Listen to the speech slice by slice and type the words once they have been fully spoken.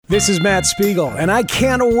This is Matt Spiegel, and I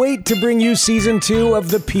can't wait to bring you Season 2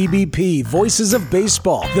 of the PBP, Voices of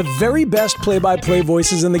Baseball. The very best play-by-play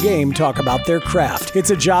voices in the game talk about their craft. It's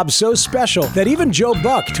a job so special that even Joe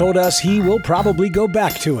Buck told us he will probably go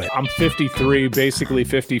back to it. I'm 53, basically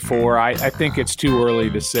 54. I think it's too early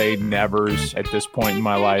to say nevers at this point in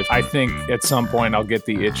my life. I think at some point I'll get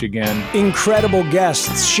the itch again. Incredible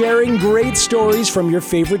guests sharing great stories from your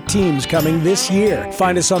favorite teams coming this year.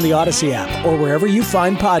 Find us on the Odyssey app or wherever you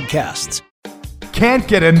find podcasts. Can't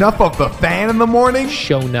get enough of the Fan in the morning?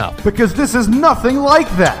 Shown up. Because this is nothing like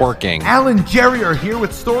that. Working. Al and Jerry are here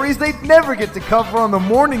with stories they'd never get to cover on the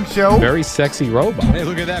morning show. Very sexy robot. Hey,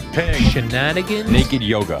 look at that pig. Shenanigans. Naked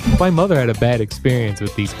yoga. My mother had a bad experience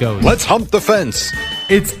with these ghosts. Let's hump the fence.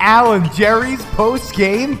 It's Al and Jerry's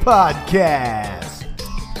post-game podcast.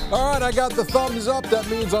 All right, I got the thumbs up. That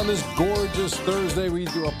means on this gorgeous Thursday, we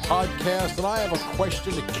do a podcast, and I have a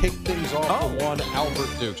question to kick things off for one Albert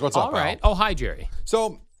Dukes. What's up, All right. Al? Oh, hi, Jerry.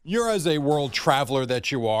 So you're as a world traveler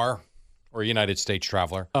that you are, or a United States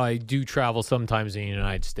traveler. I do travel sometimes in the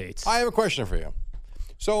United States. I have a question for you.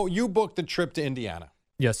 So you booked the trip to Indiana.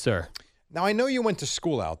 Yes, sir. Now, I know you went to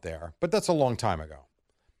school out there, but that's a long time ago.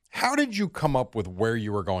 How did you come up with where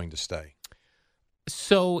you were going to stay?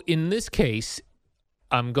 So in this case,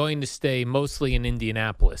 I'm going to stay mostly in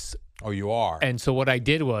Indianapolis. Oh, you are? And so what I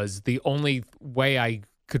did was the only way I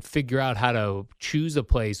could figure out how to choose a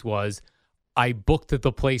place was I booked at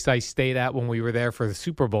the place I stayed at when we were there for the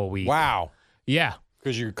Super Bowl week. Wow. Yeah.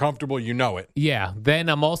 Because you're comfortable, you know it. Yeah. Then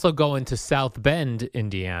I'm also going to South Bend,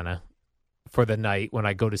 Indiana for the night when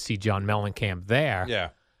I go to see John Mellencamp there. Yeah.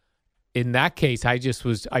 In that case, I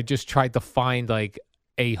just tried to find like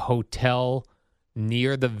a hotel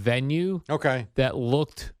near the venue Okay. that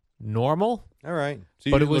looked normal. All right. So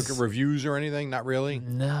you But it didn't look was- at reviews or anything? Not really?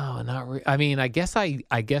 No, not really. I mean, I guess I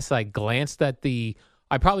glanced at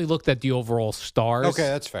I probably looked at the overall stars. Okay,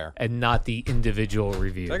 that's fair. And not the individual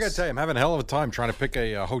reviews. I got to tell you, I'm having a hell of a time trying to pick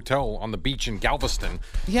a hotel on the beach in Galveston.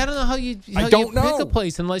 Yeah, I don't know how you don't pick know. a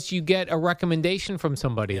place unless you get a recommendation from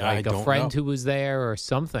somebody, Yeah, like I a don't friend know. who was there or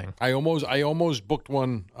something. I almost booked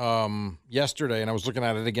one yesterday, and I was looking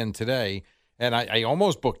at it again today, and I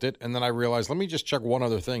almost booked it, and then I realized, let me just check one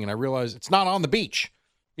other thing, and I realized it's not on the beach,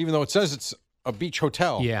 even though it says it's a beach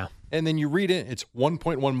hotel. Yeah. And then you read it, it's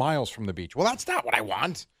 1.1 miles from the beach. Well, that's not what I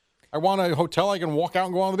want. I want a hotel I can walk out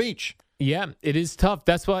and go on the beach. Yeah, it is tough.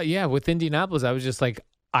 That's why, yeah, with Indianapolis, I was just like,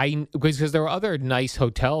 because there were other nice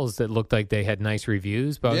hotels that looked like they had nice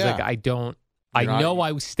reviews, but I was Yeah. like, I You're not- know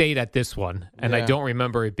I stayed at this one, and I Yeah. don't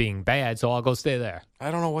remember it being bad, so I'll go stay there. I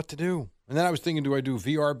don't know what to do. And then I was thinking, do I do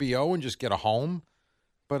VRBO and just get a home?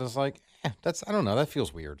 But it's like, I don't know. That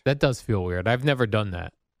feels weird. That does feel weird. I've never done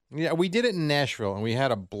that. Yeah, we did it in Nashville, and we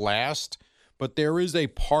had a blast. But there is a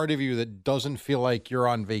part of you that doesn't feel like you're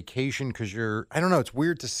on vacation because I don't know, it's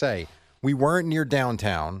weird to say. We weren't near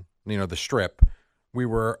downtown, the Strip. We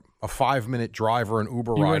were a 5-minute drive or an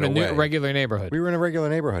Uber You ride were in a away. regular neighborhood. We were in a regular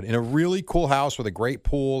neighborhood, in a really cool house with a great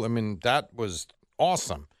pool. I mean, that was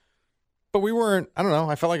awesome. But we weren't, I don't know,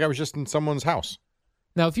 I felt like I was just in someone's house.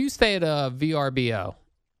 Now, if you stay at a VRBO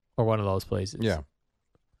or one of those places, Yeah.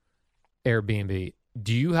 Airbnb,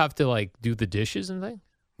 do you have to do the dishes and things?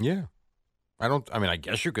 Yeah. I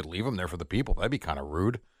guess you could leave them there for the people. That'd be kind of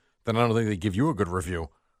rude. Then I don't think they give you a good review.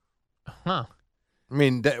 Huh. I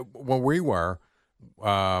mean, when we were,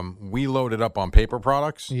 we loaded up on paper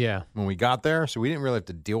products Yeah. when we got there, so we didn't really have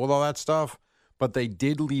to deal with all that stuff. But they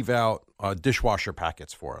did leave out dishwasher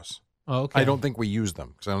packets for us. Okay. I don't think we used them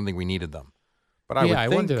because I don't think we needed them. But I yeah, would I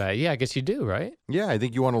think, wonder that. Yeah, I guess you do, right? Yeah, I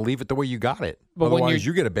think you want to leave it the way you got it. But when Otherwise,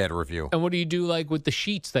 you're- you get a bad review. And what do you do with the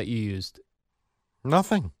sheets that you used?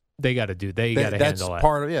 Nothing. They got to do. They got to That's handle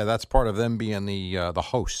that. that's part of them being the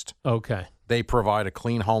host. Okay. They provide a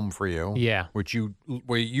clean home for you. Yeah.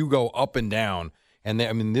 Where you go up and down. And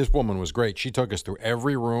this woman was great. She took us through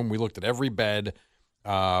every room. We looked at every bed,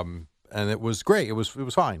 and it was great. It was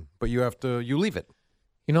fine. But you leave it.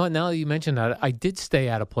 You know what? Now that you mentioned that, I did stay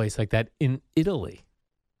at a place like that in Italy.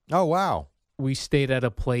 Oh wow! We stayed at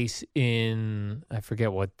a place I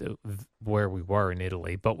forget where we were in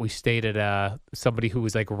Italy, but we stayed at somebody who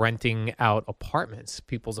was renting out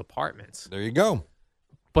people's apartments. There you go.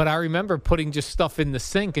 But I remember putting just stuff in the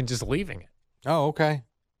sink and just leaving it. Oh okay.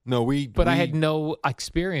 No, I had no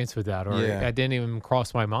experience with that, or Yeah. I didn't even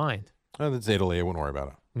cross my mind. Oh, that's Italy. I wouldn't worry about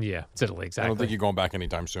it. Yeah, it's Italy, exactly. I don't think you're going back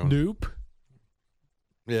anytime soon. Nope.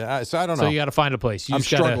 Yeah, so I don't know. So you got to find a place. I'm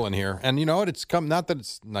struggling here, and you know what? It's come. Not that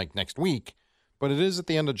it's like next week, but it is at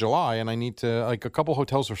the end of July, and I need to a couple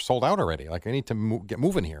hotels are sold out already. I need to get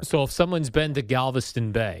moving here. So if someone's been to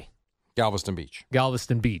Galveston Bay, Galveston Beach.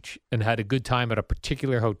 Galveston Beach, and had a good time at a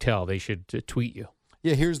particular hotel, they should tweet you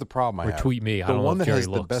Yeah, here's the problem I or have. tweet me. I The don't one know that if Jerry has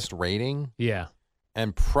the looks. best rating Yeah.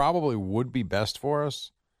 and probably would be best for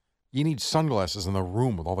us, you need sunglasses in the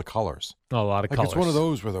room with all the colors. Oh, a lot of Like colors. it's one of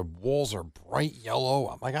those where the walls are bright yellow.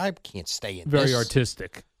 I'm like, I can't stay in Very this.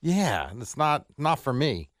 artistic. Yeah, and it's not for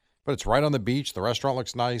me. But it's right on the beach. The restaurant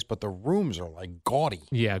looks nice, but the rooms are like gaudy.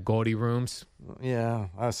 Yeah, gaudy rooms.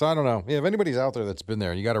 Yeah, so I don't know. Yeah, if anybody's out there that's been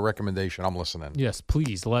there and you got a recommendation, I'm listening. Yes,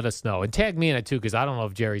 please let us know. And tag me in it too, because I don't know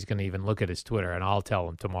if Jerry's going to even look at his Twitter, and I'll tell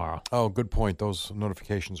him tomorrow. Oh, good point. Those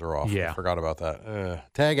notifications are off. Yeah. I forgot about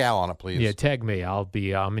that. Tag Al on it, please. Yeah, tag me.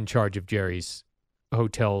 I'm in charge of Jerry's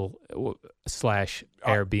hotel /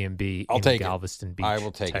 Airbnb I'll in take it. Galveston Beach, I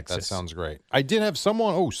will take Texas. it. That sounds great. I did have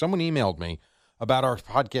someone emailed me about our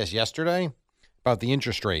podcast yesterday about the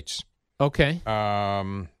interest rates. Okay.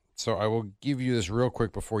 So I will give you this real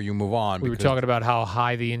quick before you move on. We were because- talking about how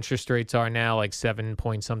high the interest rates are now, like 7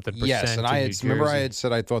 point something percent. Yes, and in I New had remember I Jersey. had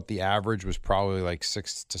said I thought the average was probably like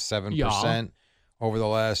 6 to 7% over the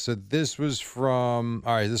last. So this was from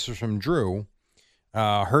Drew.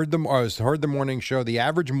 Heard the morning show. The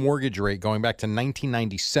average mortgage rate going back to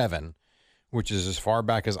 1997, which is as far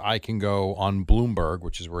back as I can go on Bloomberg,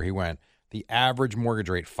 which is where he went. The average mortgage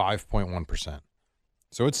rate 5.1%.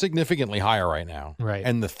 So it's significantly higher right now. Right.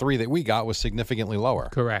 And the 3 that we got was significantly lower.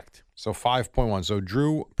 Correct. So 5.1. So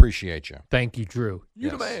Drew, appreciate you. Thank you, Drew.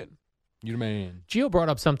 You the man. Gio brought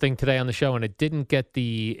up something today on the show, and it didn't get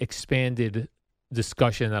the expanded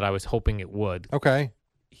discussion that I was hoping it would. Okay.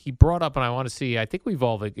 He brought up, and I want to see, I think we've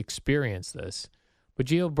all experienced this, but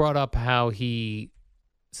Gio brought up how he,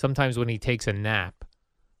 sometimes when he takes a nap,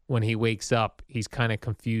 when he wakes up, he's kind of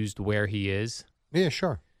confused where he is. Yeah,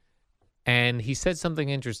 sure. And he said something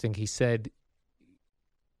interesting. He said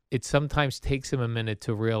it sometimes takes him a minute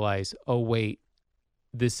to realize, oh, wait,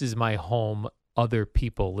 this is my home. Other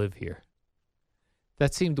people live here.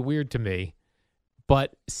 That seemed weird to me,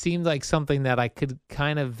 but seemed like something that I could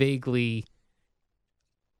kind of vaguely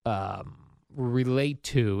relate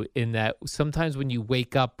to, in that sometimes when you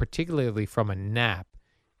wake up, particularly from a nap,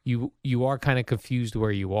 you are kind of confused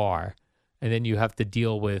where you are, and then you have to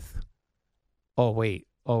deal with, oh wait,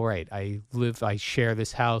 all right, I share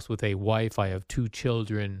this house with a wife, I have 2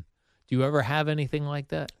 children. Do you ever have anything like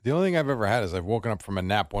that? The only thing I've ever had is I've woken up from a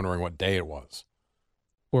nap wondering what day it was.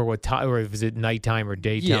 Or what time, or is it nighttime or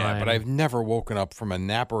daytime? Yeah, but I've never woken up from a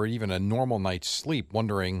nap or even a normal night's sleep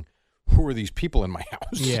wondering who are these people in my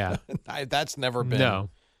house. Yeah. That's never been.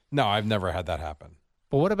 No, I've never had that happen.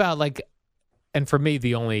 But what about and for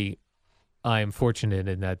me, I'm fortunate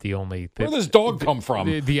in that the only Where did this dog come from?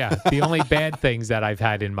 The only bad things that I've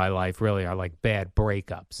had in my life really are like bad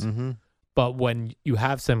breakups. Mm-hmm. But when you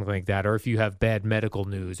have something like that, or if you have bad medical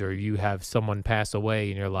news, or you have someone pass away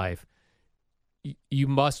in your life, you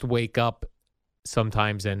must wake up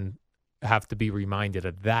sometimes and have to be reminded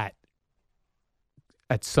of that.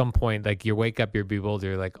 At some point, like you wake up, you're bewildered,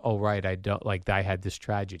 you're like, oh, right, I had this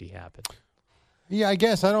tragedy happen. Yeah, I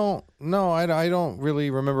guess I don't really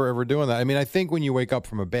remember ever doing that. I mean, I think when you wake up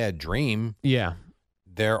from a bad dream, Yeah.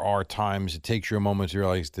 there are times it takes you a moment to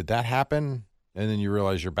realize, did that happen? And then you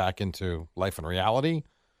realize you're back into life and reality.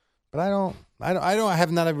 But I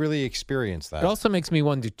have not really experienced that. It also makes me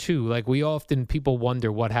wonder, too, like people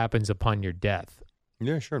wonder what happens upon your death.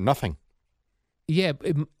 Yeah, sure. Nothing. Yeah,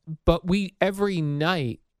 but every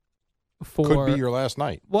night Could be your last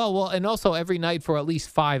night. Well, and also every night for at least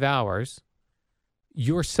 5 hours,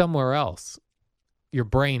 you're somewhere else. Your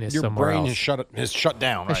brain is somewhere else. Your brain is shut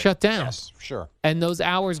down. It's Right? shut down. Yes, sure. And those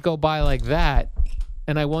hours go by like that,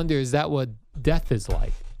 and I wonder, is that what death is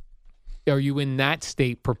like? Are you in that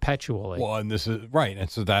state perpetually? Well, and this is right, and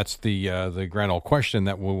so that's the grand old question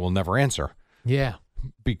that we will never answer Yeah,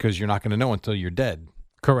 because you're not going to know until you're dead.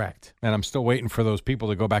 correct. And I'm still waiting for those people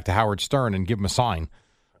to go back to Howard Stern and give him a sign.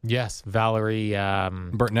 Yes, Valerie.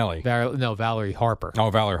 Bertinelli. Valerie Harper. Oh,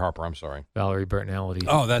 Valerie Harper. I'm sorry. Valerie Bertinelli.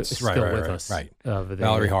 Oh, that's is right, Still right, with right, us. right.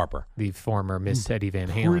 Valerie Harper. the former Miss Eddie Van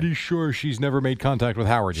Halen. Pretty sure she's never made contact with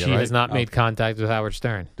Howard yet. She right? has not Oh, made contact with Howard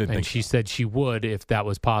Stern, Didn't and think she so. said she would if that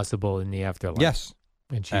was possible in the afterlife. Yes,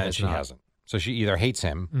 and she and has she not. hasn't. So she either hates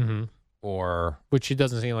him Mm-hmm. or Which she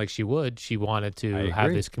doesn't seem like she would. She wanted I to agree.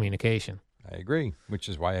 have this communication. I agree. Which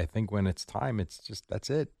is why I think when it's time, it's just that's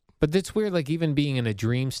it. But it's weird, like even being in a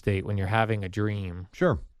dream state when you're having a dream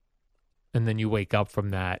Sure. and then you wake up from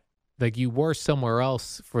that, like you were somewhere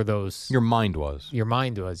else for those. Your mind was. Your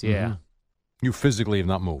mind was, yeah. Mhm. You physically have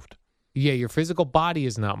not moved. Yeah, your physical body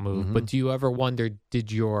is not moved, but Mhm. do you ever wonder,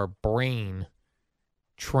 did your brain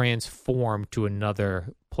transform to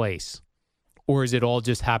another place? Or is it all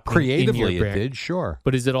just happening in Creatively, your it brain? did, sure.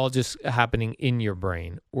 But is it all just happening in your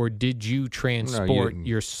brain? Or did you transport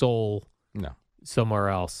your soul No. somewhere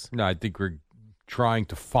else? No, I think we're trying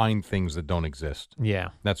to find things that don't exist. Yeah.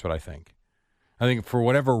 That's what I think. I think for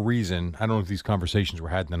whatever reason, I don't know if these conversations were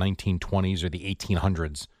had in the 1920s or the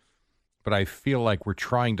 1800s, but I feel like we're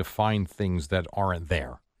trying to find things that aren't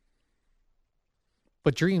there.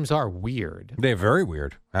 But dreams are weird. They're very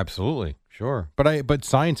weird. Absolutely. Sure. But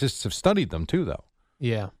scientists have studied them too, though.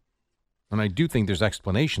 Yeah. And I do think there's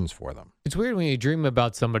explanations for them. It's weird when you dream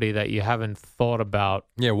about somebody that you haven't thought about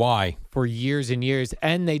Yeah, why? for years and years,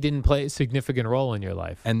 and they didn't play a significant role in your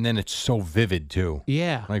life. And then it's so vivid too.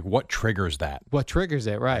 Yeah. Like what triggers that? What triggers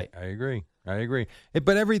it, right? I agree.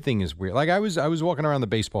 But everything is weird. Like I was walking around the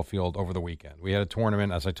baseball field over the weekend. We had a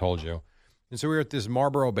tournament, as I told you. And so we were at this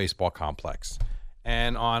Marlboro baseball complex.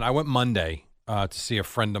 And I went Monday to see a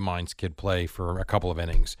friend of mine's kid play for a couple of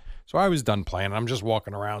innings. So I was done playing. I'm just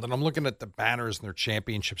walking around, and I'm looking at the banners and their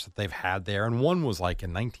championships that they've had there. And one was like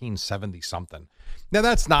in 1970-something. Now,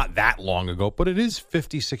 that's not that long ago, but it is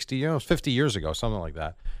 50 years ago, something like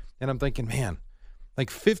that. And I'm thinking, man, like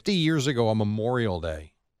 50 years ago on Memorial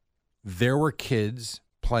Day, there were kids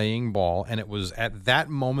playing ball, and it was at that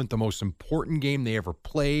moment the most important game they ever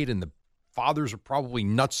played, and the fathers are probably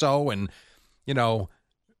nutso. And, you know,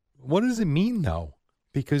 what does it mean, though?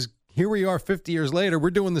 Because here we are 50 years later, we're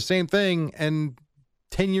doing the same thing, and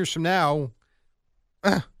 10 years from now,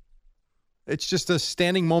 it's just a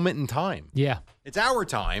standing moment in time. Yeah. It's our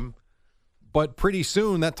time, but pretty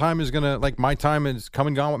soon that time is going to, like my time is come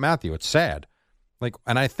and gone with Matthew. It's sad. Like,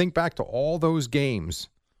 and I think back to all those games.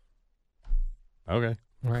 Okay.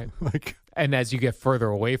 Right. Like, And as you get further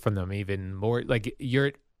away from them, even more, like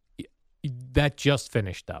that just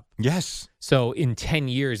finished up. yes. So in 10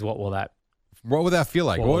 years, what will that? What would that feel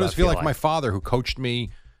like? What What would does that it feel feel like my like? father who coached me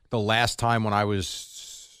the last time when I was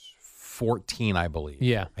 14, I believe.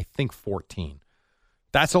 Yeah. I think 14.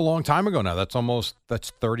 That's a long time ago now. That's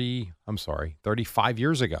 35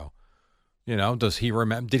 years ago. You know, does he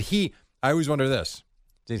remember? I always wonder this.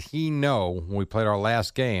 Did he know when we played our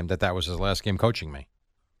last game that was his last game coaching me?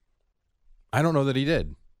 I don't know that he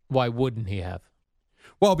did. Why wouldn't he have?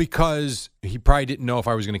 Well, because he probably didn't know if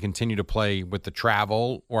I was going to continue to play with the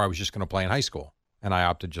travel or I was just going to play in high school. And I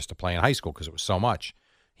opted just to play in high school because it was so much.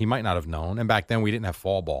 He might not have known. And back then we didn't have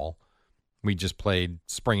fall ball. We just played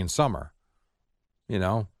spring and summer. You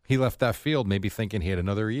know, he left that field maybe thinking he had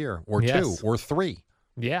another year or Yes. 2 or 3.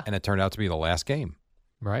 Yeah. And it turned out to be the last game.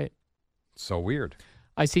 Right. So weird.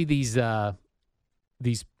 I see these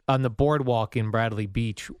on the boardwalk in Bradley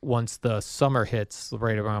Beach. Once the summer hits,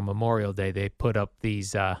 right around Memorial Day, they put up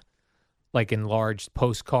these like enlarged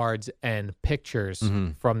postcards and pictures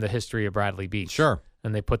from the history of Bradley Beach. Sure.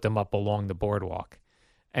 And they put them up along the boardwalk.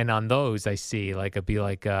 And on those, I see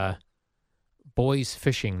boys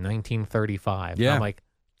fishing 1935. Yeah. I'm like,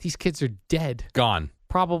 these kids are dead, Gone.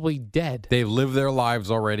 probably dead. They've lived their lives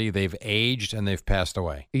already. They've aged and they've passed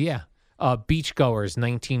away. Yeah. Beachgoers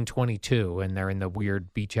 1922, and they're in the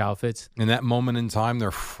weird beach outfits. In that moment in time,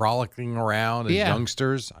 they're frolicking around as Yeah.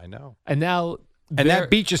 youngsters. I know. And now And that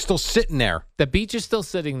beach is still sitting there. the beach is still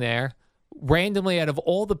sitting there. Randomly, out of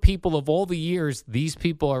all the people of all the years, these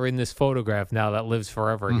people are in this photograph now that lives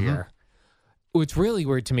forever here. What's really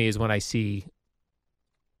weird to me is when I see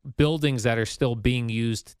buildings that are still being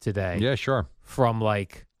used today Yeah, sure. from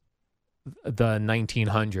like the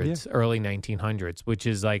 1900s, early 1900s, which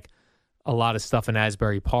is like a lot of stuff in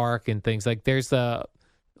Asbury Park and things like there's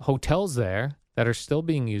hotels there that are still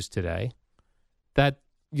being used today that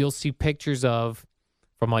you'll see pictures of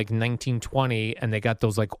from like 1920, and they got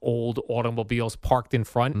those like old automobiles parked in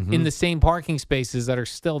front in the same parking spaces that are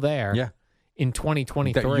still there Yeah. in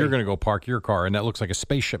 2023. That you're going to go park your car, and that looks like a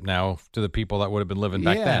spaceship now to the people that would have been living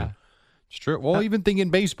back then. It's true. Well, even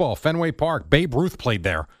thinking baseball, Fenway Park, Babe Ruth played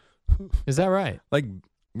there. Is that right? Like,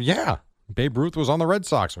 yeah, Babe Ruth was on the Red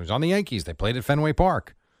Sox. When he was on the Yankees, they played at Fenway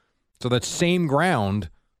Park. So that same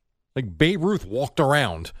ground, like Babe Ruth walked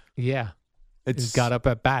around. Yeah. It's He's got up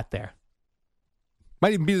at bat there.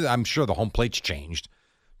 Might even be that I'm sure the home plate's changed,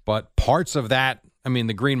 but parts of that, I mean,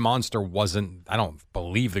 the Green Monster wasn't, I don't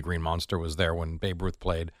believe the Green Monster was there when Babe Ruth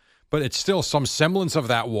played, but it's still some semblance of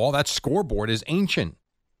that wall. That scoreboard is ancient.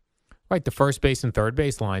 Right. The first base and third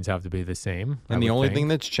base lines have to be the same. And the only thing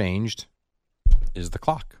that's changed is the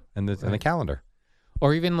clock and the calendar.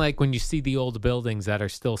 Or even like when you see the old buildings that are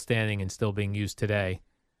still standing and still being used today,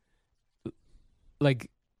 like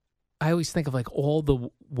I always think of like all the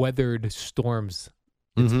weathered storms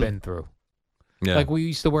it's been through. Yeah. Like we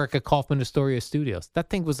used to work at Kaufman Astoria Studios. That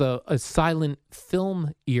thing was a silent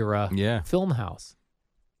film era film house.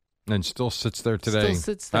 And still sits there today. Still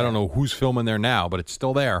sits there. I don't know who's filming there now, but it's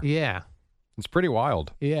still there. Yeah. It's pretty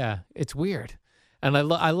wild. Yeah, it's weird, and I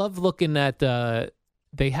love looking at.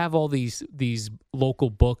 They have all these local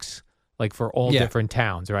books like for all different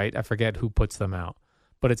towns, right? I forget who puts them out,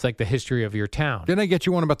 but it's like the history of your town. Didn't I get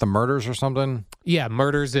you one about the murders or something? Yeah,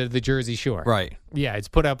 Murders of the Jersey Shore. Right. Yeah, it's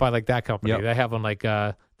put out by like that company. Yep. They have one like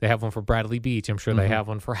they have one for Bradley Beach. I'm sure they have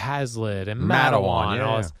one for Hazlitt and Matawan, Matawan. And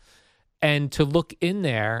all yeah. this. And to look in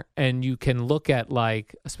there, and you can look at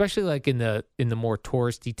like, especially like in the more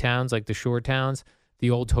touristy towns, like the shore towns,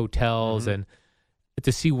 the old hotels, and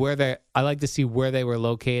to see I like to see where they were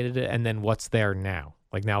located, and then what's there now.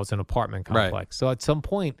 Like now it's an apartment complex. Right. So at some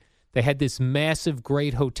point they had this massive,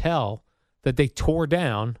 great hotel that they tore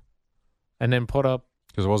down, and then put up.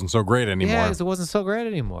 Because it wasn't so great anymore. Yeah, 'cause it wasn't so great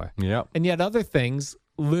anymore. Yep. And yet other things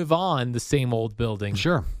live on the same old building.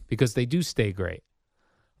 Sure. Because they do stay great.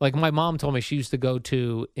 Like my mom told me she used to go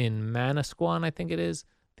to, in Manasquan, I think it is,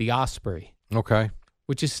 the Osprey, Okay.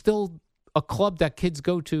 which is still a club that kids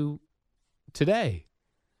go to today.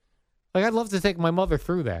 Like I'd love to take my mother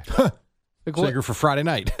through there. Like, Take her for Friday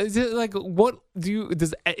night. is it like what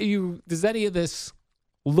does any of this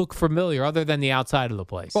look familiar other than the outside of the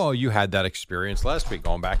place? Well, you had that experience last week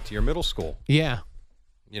going back to your middle school. Yeah,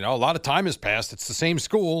 You know, a lot of time has passed. It's the same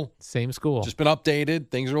school, same school. just been updated.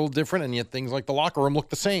 Things are a little different, and yet things like the locker room look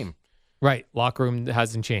the same. Right, locker room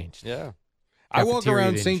hasn't changed. Yeah. I walk Cafeteria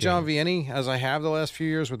around didn't St. John change. Vianney as I have the last few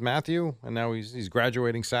years with Matthew, and now he's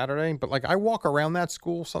graduating Saturday. But like I walk around that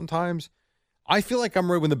school sometimes, I feel like I'm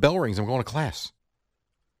right when the bell rings. I'm going to class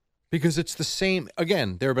because it's the same.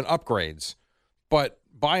 Again, there have been upgrades, but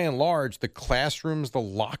by and large, the classrooms, the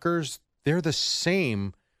lockers, they're the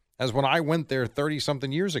same as when I went there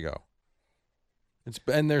 30-something years ago.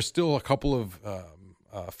 And there's still a couple of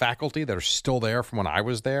faculty that are still there from when I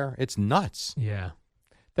was there. It's nuts. Yeah.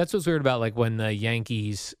 That's what's weird about like when the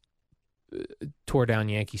Yankees tore down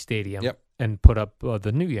Yankee Stadium Yep. and put up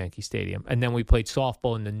the new Yankee Stadium. And then we played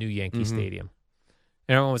softball in the new Yankee Stadium.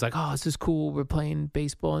 And everyone was like, oh, this is cool. We're playing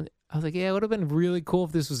baseball. And I was like, yeah, it would have been really cool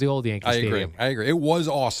if this was the old Yankee Stadium. I agree. It was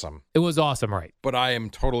awesome, It was awesome, right? but I am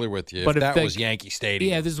totally with you. But If if that was Yankee Stadium.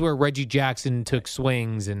 Yeah, this is where Reggie Jackson took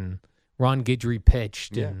swings and Ron Guidry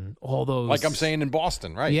pitched Yeah. and all those. Like I'm saying in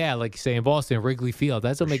Boston, right? Yeah, like you say in Boston, Wrigley Field.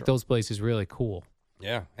 That's what makes those places really cool.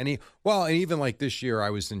 Yeah. And even like this year, I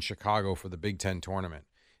was in Chicago for the Big Ten tournament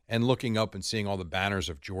and looking up and seeing all the banners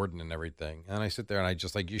of Jordan and everything. And I sit there and I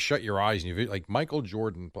just like, you shut your eyes and you like Michael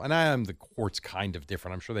Jordan. And the court's kind of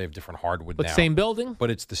different. I'm sure they have different hardwood But now. same building? But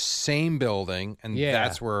it's the same building. And Yeah.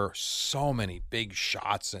 that's where so many big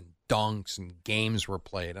shots and dunks and games were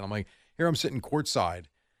played. And I'm like, here I'm sitting courtside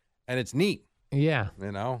and it's neat. Yeah.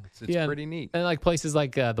 You know, it's Yeah, pretty neat. And like places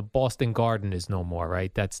like the Boston Garden is no more, right?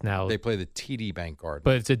 That's now, They play the TD Bank Garden.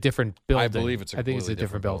 but it's a different building. I believe it's I think it's a completely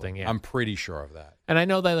different building. Yeah. I'm pretty sure of that. And I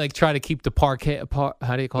know they like try to keep the parquet.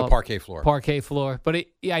 How do you call The it? parquet floor. Parquet floor. But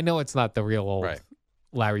I know it's not the real old Right.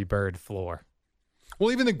 Larry Bird floor.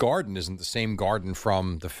 Well, even the garden isn't the same garden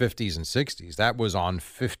from the 50s and 60s. That was on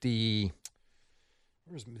 50.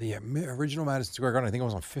 Where was the original Madison Square Garden? I think it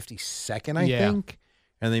was on 52nd, I Yeah. think.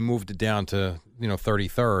 And they moved it down to,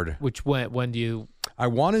 33rd. Which when do you? I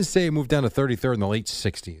want to say it moved down to 33rd in the late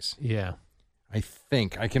 60s. Yeah. I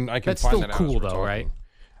think. I can That's find still that out as cool we're though, talking. right?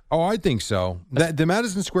 Oh, I think so. The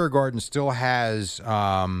Madison Square Garden still has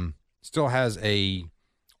a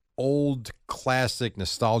old, classic,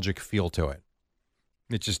 nostalgic feel to it.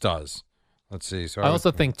 It just does. Let's see. So I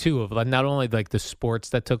also think too of like not only like the sports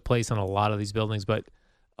that took place in a lot of these buildings, but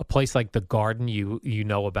a place like the Garden, you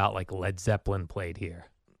know about like Led Zeppelin played here.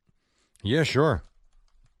 yeah, sure.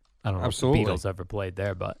 I don't know Absolutely. if the Beatles ever played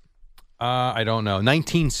there, but I don't know.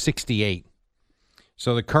 1968.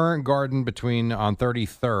 So the current garden on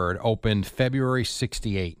 33rd opened February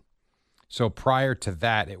 68. So prior to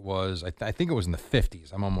that, it was, I think it was in the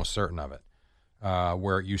 50s. I'm almost certain of it,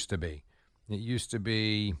 where it used to be. It used to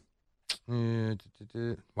be,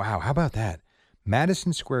 wow, how about that?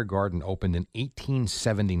 Madison Square Garden opened in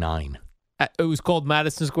 1879. it was called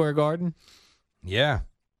Madison Square Garden. Yeah.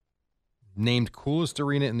 Named coolest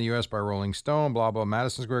arena in the U.S. by Rolling Stone, blah, blah.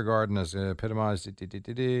 Madison Square Garden as epitomized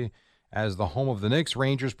as the home of the Knicks,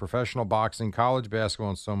 Rangers, professional boxing, college basketball,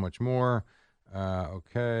 and so much more.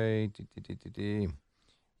 Okay.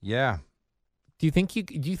 Yeah. Do you think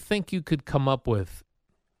you could come up with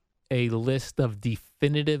a list of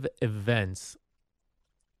definitive events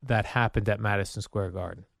that happened at Madison Square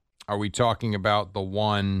Garden? Are we talking about the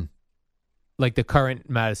one? Like the current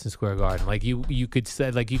Madison Square Garden, like you could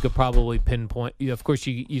say, like you could probably pinpoint. Of course,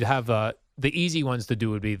 you'd have the easy ones to do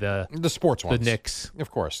would be the sports ones. the Knicks,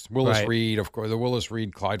 Of course. Willis Right. Reed, of course. The Willis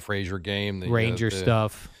Reed, Clyde Frazier game. The Ranger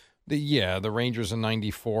stuff. The Rangers in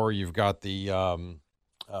 '94. You've got the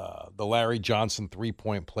Larry Johnson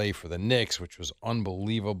 3-point play for the Knicks, which was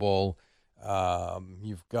unbelievable.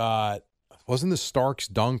 You've got, wasn't the Starks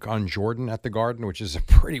dunk on Jordan at the Garden, which is a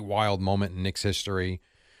pretty wild moment in Knicks history.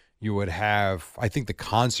 You would have, I think, the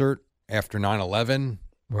concert after 9/11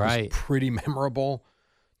 Right. was pretty memorable.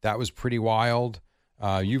 That was pretty wild.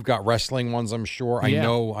 You've got wrestling ones, I'm sure. Yeah.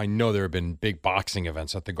 I know there have been big boxing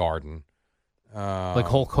events at the Garden. Like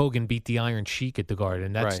Hulk Hogan beat the Iron Sheik at the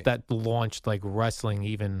Garden. Right. That launched like wrestling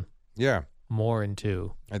even Yeah, more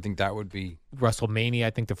into I think that would be. WrestleMania.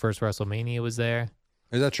 I think the first WrestleMania was there.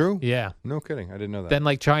 Is that true? Yeah. No kidding. I didn't know that. Then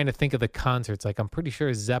like trying to think of the concerts. Like I'm pretty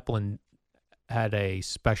sure Zeppelin had a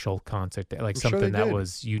special concert there, like I'm sure something they that did.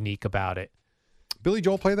 was unique about it. Billy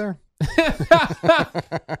Joel play there?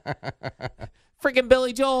 Freaking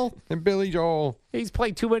Billy Joel. And Billy Joel. He's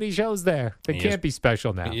played too many shows there. It He can't is- be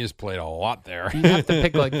special now. He has played a lot there. You have to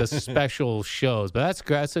pick like the special shows, but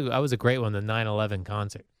that was a great one. The 9/11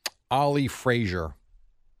 concert. Ollie Frazier.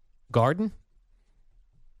 Garden.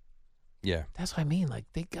 Yeah. That's what I mean. Like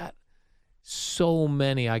they got so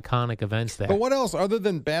many iconic events there. But what else other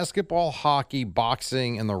than basketball, hockey,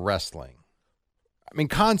 boxing, and the wrestling? I mean,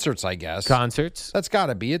 concerts, I guess. Concerts. That's got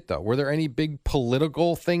to be it, though. Were there any big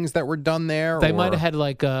political things that were done there? They or- might have had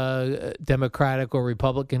like Democratic or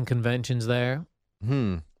Republican conventions there.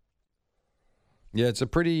 Yeah, it's a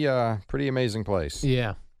pretty amazing place.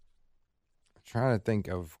 Yeah. I'm trying to think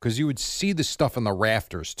of, because you would see the stuff in the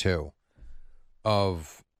rafters too,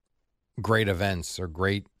 of great events or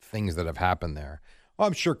great things that have happened there. Oh,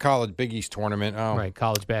 I'm sure college Big East tournament. Oh, Right.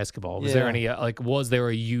 College basketball. Was there Yeah. any was there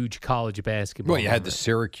a huge college basketball? Well, you had the moment?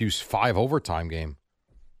 Syracuse 5 overtime game.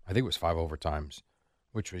 I think it was 5 overtimes,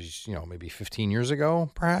 which was, maybe 15 years ago,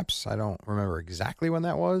 perhaps. I don't remember exactly when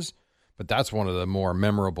that was, but that's one of the more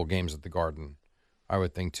memorable games at the Garden, I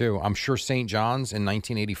would think, too. I'm sure St. John's in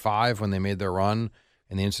 1985, when they made their run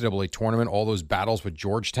in the NCAA tournament, all those battles with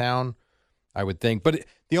Georgetown, I would think. But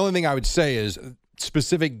the only thing I would say is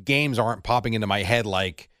specific games aren't popping into my head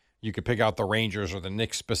like you could pick out the Rangers or the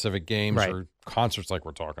Knicks specific games Right. or concerts like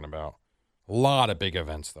we're talking about. A lot of big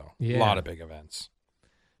events, though. Yeah. A lot of big events.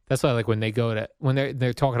 That's why, like, when they go to when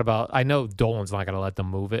they're talking about, I know Dolan's not going to let them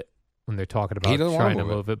move it when they're talking about doesn't wanna trying to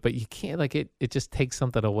move it. move it, but you can't, like, it just takes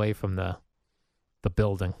something away from the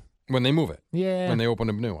building. When they move it. Yeah, When they open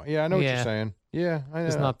a new one. Yeah, I know what Yeah. you're saying. Yeah, I know.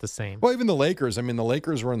 it's not the same. Well, even the Lakers. I mean, the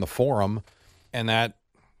Lakers were in the Forum, and that,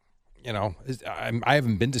 I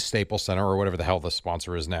haven't been to Staples Center or whatever the hell the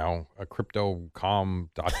sponsor is now, a Crypto.com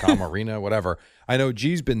arena, whatever. I know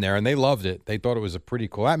G's been there, and they loved it. They thought it was a pretty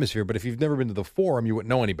cool atmosphere. But if you've never been to the Forum, you wouldn't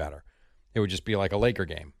know any better. It would just be like a Laker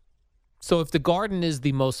game. So if the Garden is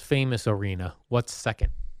the most famous arena, what's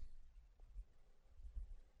second?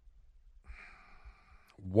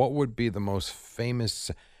 What would be the most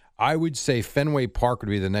famous? I would say Fenway Park would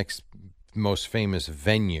be the next most famous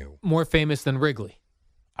venue. More famous than Wrigley?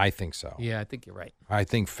 I think so. Yeah, I think you're right. I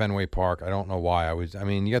think Fenway Park. I don't know why. I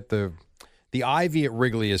mean, you got the Ivy at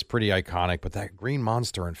Wrigley is pretty iconic, but that Green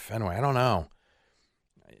Monster in Fenway, I don't know.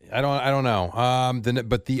 I don't know.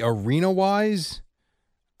 But the arena wise,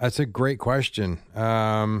 that's a great question.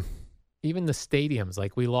 Even the stadiums,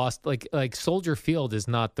 like we lost, like Soldier Field is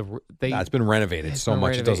not It's been renovated It's so been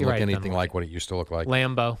much it doesn't renovated. look Right, anything doesn't like look- what it used to look like.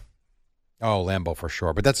 Lambeau Oh, Lambeau for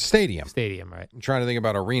sure, but that's a stadium. Stadium, right? I'm trying to think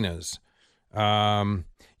about arenas.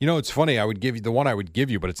 It's funny. I would give you the one I would give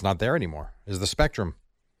you, but it's not there anymore. Is the Spectrum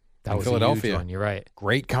That in was Philadelphia? a huge one. You're right.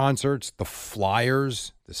 Great concerts. The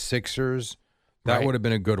Flyers, the Sixers. That Right. would have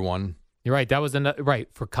been a good one. You're right. That was right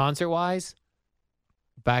for concert wise.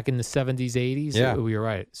 Back in the 70s, 80s, Yeah. you're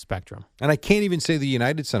right. Spectrum. And I can't even say the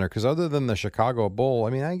United Center because other than the Chicago Bull, I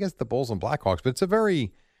mean, I guess the Bulls and Blackhawks, but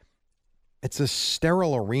it's a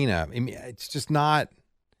sterile arena. I mean, it's just not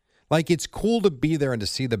like it's cool to be there and to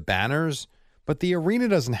see the banners, but the arena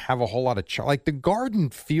doesn't have a whole lot of like the Garden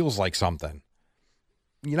feels like something.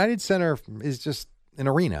 United Center is just an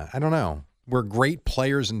arena. I don't know where great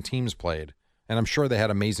players and teams played, and I'm sure they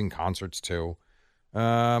had amazing concerts too.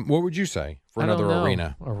 What would you say for I don't another know.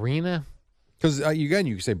 arena? Arena, Because again,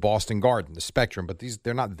 you could say Boston Garden, the Spectrum, but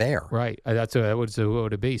they're not there. right? That's what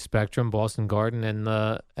would it be? Spectrum, Boston Garden, and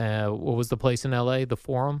what was the place in L.A.? The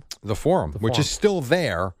Forum. The Forum, which is still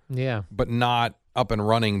there, Yeah. but not up and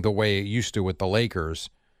running the way it used to with the Lakers.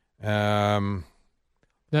 Now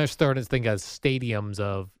I'm starting to think of stadiums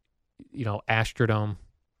of, Astrodome,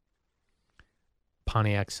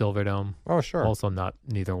 Pontiac Silverdome. Oh, sure. Also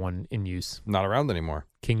neither one in use. Not around anymore.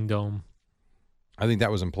 Kingdome. I think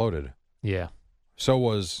that was imploded. Yeah. So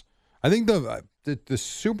was, I think the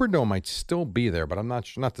Superdome might still be there, but I'm not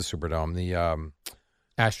sure. Not the Superdome. The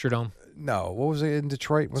Astrodome. no, what was it in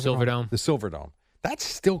Detroit? Was it Silverdome. the Silverdome. That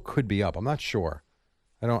still could be up. I'm not sure.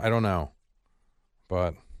 I don't know.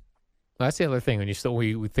 But Well, that's the other thing when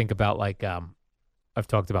we think about like I've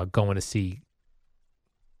talked about going to see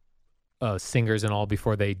singers and all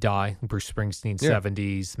before they die. Bruce Springsteen, Yeah.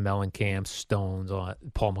 70s, Mellencamp, Stones, all that,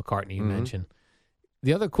 Paul McCartney you Mhm. mentioned.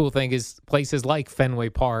 The other cool thing is places like Fenway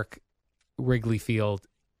Park, Wrigley Field,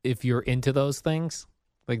 if you're into those things,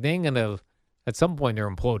 like they ain't gonna at some point they're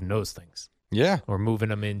imploding those things yeah. or moving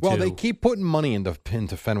them into Well, they keep putting money into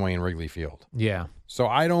Fenway and Wrigley Field. yeah. So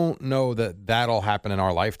I don't know that that'll happen in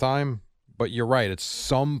our lifetime, but you're right. At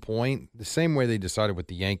some point, the same way they decided with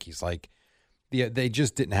the Yankees, like they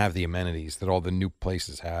just didn't have the amenities that all the new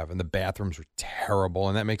places have, and the bathrooms were terrible,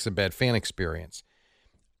 and that makes a bad fan experience.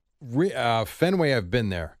 Fenway, I've been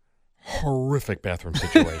there. Horrific bathroom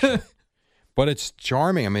situation. But it's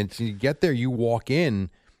charming. I mean, you get there, you walk in.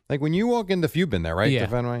 Like when you walk in, if you've been there, right, Yeah.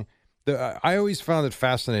 to Fenway? I always found it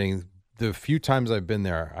fascinating. The few times I've been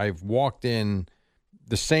there, I've walked in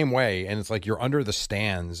the same way, and it's like you're under the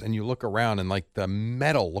stands, and you look around, and like the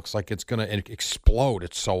metal looks like it's going to explode.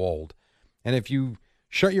 It's so old. And if you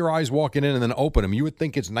shut your eyes walking in and then open them, you would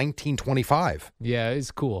think it's 1925. Yeah,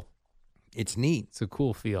 it's cool. It's neat. It's a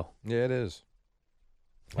cool feel. Yeah, it is.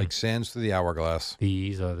 Like sands through the hourglass.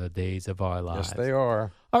 These are the days of our lives. Yes, they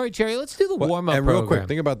are. All right, Jerry, let's do the Well, warm-up and real program. quick,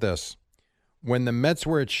 think about this. When the Mets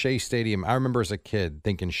were at Shea Stadium, I remember as a kid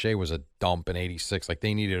thinking Shea was a dump in 86, like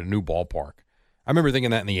they needed a new ballpark. I remember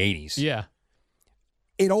thinking that in the 80s. Yeah.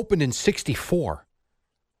 It opened in 64.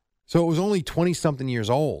 So it was only 20-something years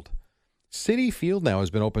old. Citi Field now has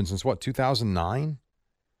been open since, what, 2009?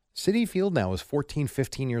 Citi Field now is 14,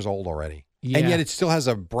 15 years old already. Yeah. And yet it still has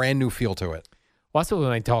a brand new feel to it. Well, that's what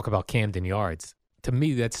when I talk about Camden Yards. To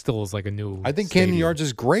me, that still is like a new I think Camden stadium. Yards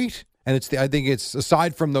is great. And I think it's,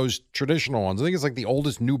 aside from those traditional ones, I think it's like the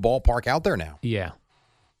oldest new ballpark out there now. Yeah.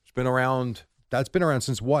 It's been around, that's been around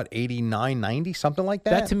since what, 89, 90, something like that?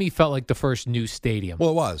 That to me felt like the first new stadium. Well,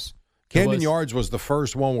 it was. Camden was. Yards was the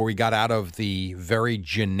first one where we got out of the very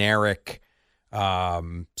generic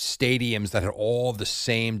stadiums that had all the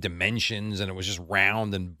same dimensions and it was just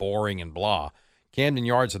round and boring and blah. Camden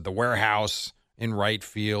Yards had the warehouse in right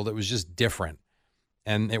field. It was just different.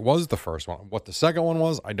 And it was the first one. What the second one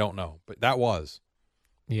was, I don't know. But that was.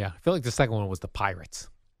 Yeah. I feel like the second one was the Pirates,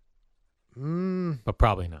 Mm, but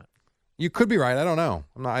probably not. you could be right. I don't know.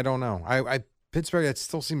 I don't know. Pittsburgh, that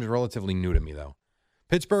still seems relatively new to me, though.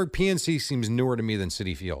 Pittsburgh PNC seems newer to me than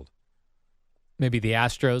Citi Field. Maybe the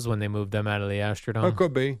Astros when they moved them out of the Astrodome. It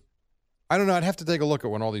could be. I don't know. I'd have to take a look at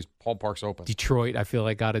when all these ballparks open. Detroit, I feel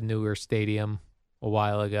like got a newer stadium a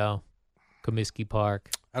while ago. Comiskey Park.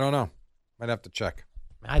 I don't know. Might have to check.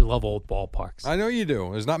 I love old ballparks. I know you do.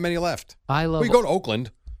 There's not many left. I love We go to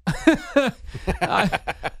Oakland.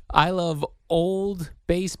 I love old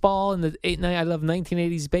baseball and I love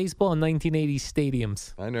 1980s baseball and 1980s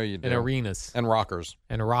stadiums I know you do. and arenas And rockers.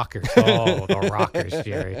 and rockers. Oh, the rockers,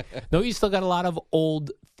 Jerry. No, you still got a lot of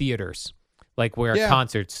old theaters, like where Yeah.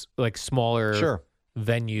 concerts, like smaller Sure.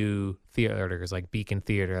 venue theaters, like Beacon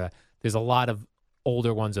Theater. There's a lot of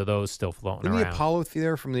older ones of those still floating Isn't the around. Apollo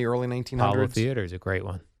Theater from the early 1900s? Apollo Theater is a great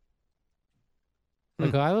one.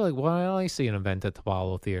 Like why don't I see an event at the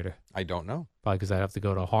Apollo Theater? I don't know. Probably because I'd have to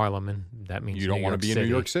go to Harlem, and that means You don't want to be in New City.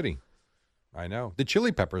 York City. I know. The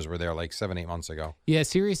Chili Peppers were there like 7-8 months ago. Yeah,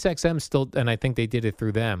 Sirius XM still, and I think they did it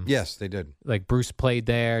through them. Yes, they did. Like Bruce played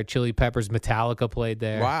there, Chili Peppers, Metallica played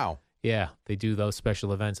there. Wow. Yeah, they do those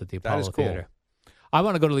special events at the That Apollo is cool. Theater. I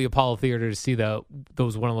want to go to the Apollo Theater to see one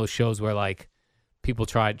of those shows where like people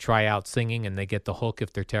try out singing and they get the hook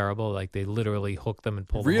if they're terrible. Like they literally hook them and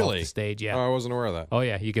pull them off Really? the stage. Yeah. Oh, I wasn't aware of that. Oh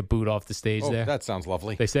yeah, you get booed off the stage Oh, there. that sounds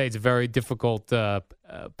lovely. They say it's a very difficult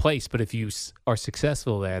place, but if you are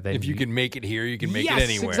successful there, then If you can make it here, you can make yes, it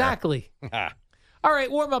anywhere. exactly. All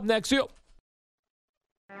right, warm up next. Yo.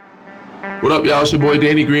 What up, y'all? It's your boy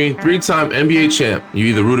Danny Green, 3-time NBA champ. You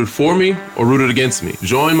either rooted for me or rooted against me.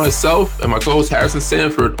 Join myself and my co-host Harrison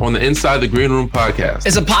Sanford on the Inside the Green Room podcast.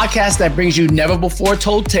 It's a podcast that brings you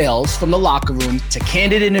never-before-told tales from the locker room to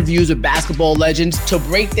candid interviews with basketball legends to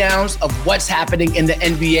breakdowns of what's happening in the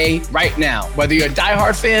NBA right now. Whether you're a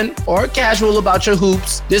diehard fan or casual about your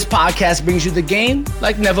hoops, this podcast brings you the game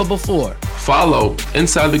like never before. Follow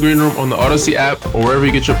Inside the Green Room on the Odyssey app or wherever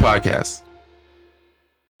you get your podcasts.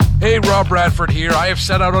 Hey, Rob Bradford here. I have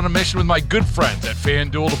set out on a mission with my good friends at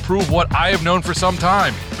FanDuel to prove what I have known for some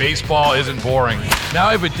time. Baseball isn't boring. Now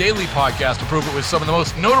I have a daily podcast to prove it with some of the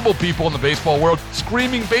most notable people in the baseball world,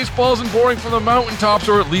 screaming baseball isn't boring from the mountaintops,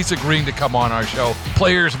 or at least agreeing to come on our show.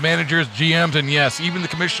 Players, managers, GMs, and yes, even the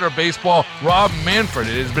commissioner of baseball, Rob Manfred.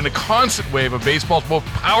 It has been a constant wave of baseball's most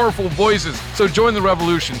powerful voices. So join the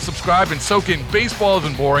revolution. Subscribe and soak in Baseball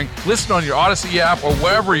Isn't Boring. Listen on your Odyssey app or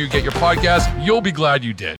wherever you get your podcasts. You'll be glad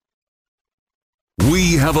you did.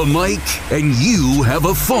 We have a mic and you have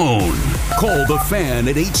a phone. Call the Fan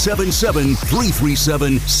at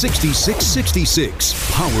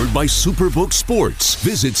 877-337-6666. Powered by Superbook Sports.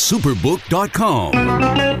 Visit superbook.com.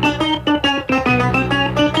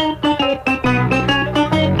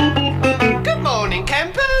 Good morning,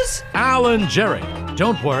 campers. Alan Jerry.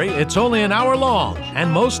 Don't worry, it's only an hour long, and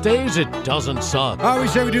most days it doesn't suck. We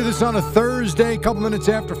say we do this on a Thursday, a couple minutes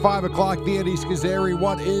after 5 o'clock. The Eddie Schizzeri,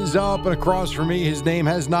 what is up? And across from me, his name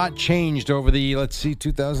has not changed over the,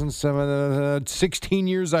 2007, 16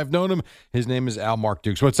 years I've known him. His name is Al Mark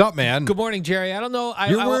Dukes. What's up, man? Good morning, Jerry. I don't know.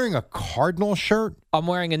 You're wearing a Cardinal shirt? I'm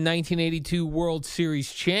wearing a 1982 World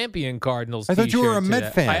Series champion Cardinals I thought you were a t-shirt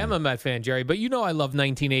Met fan. I am a Met fan, Jerry, but you know I love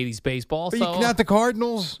 1980s baseball. But so not the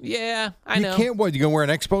Cardinals? Yeah, I know. You can't, what, you going to wear an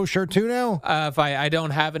Expo shirt too now? If I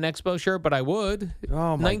don't have an Expo shirt, but I would.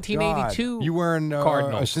 Oh, my 1982 God. You wearing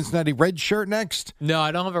a Cincinnati Red shirt next? No,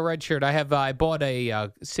 I don't have a red shirt. I bought a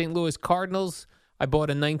St. Louis Cardinals. I bought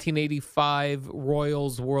a 1985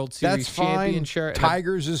 Royals World Series champion shirt.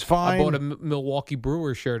 Tigers is fine. I bought a Milwaukee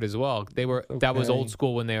Brewers shirt as well. That was old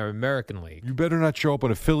school when they were American League. You better not show up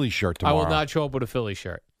with a Philly shirt tomorrow. I will not show up with a Philly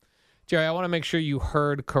shirt. Jerry, I want to make sure you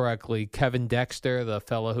heard correctly. Kevin Dexter, the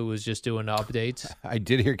fellow who was just doing updates. I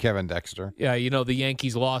did hear Kevin Dexter. Yeah, the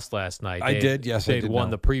Yankees lost last night. I did, yes, I did. They'd won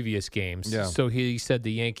know. the previous games. Yeah. So he said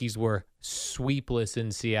the Yankees were sweepless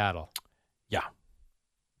in Seattle. Yeah.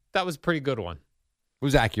 That was a pretty good one. It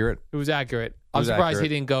was accurate. It was accurate. I'm surprised he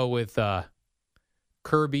didn't go with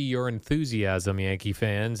Kirby, your enthusiasm, Yankee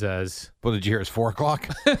fans. As Well, did you hear it's 4 o'clock?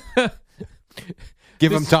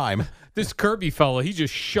 Give him time. This Kirby fellow, he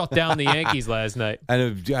just shut down the Yankees last night.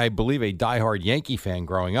 And I believe a diehard Yankee fan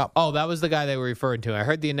growing up. Oh, that was the guy they were referring to. I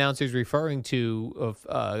heard the announcers referring to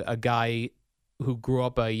a guy who grew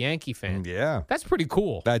up a Yankee fan. Yeah. That's pretty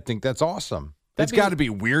cool. I think that's awesome. That'd It's got to be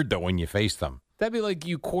weird, though, when you face them. That'd be like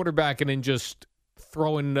you quarterbacking and just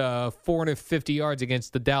throwing 450 yards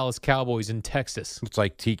against the Dallas Cowboys in Texas. It's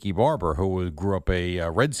like Tiki Barber, who grew up a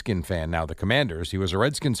Redskin fan, now the Commanders. He was a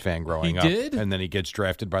Redskins fan growing up. He did? And then he gets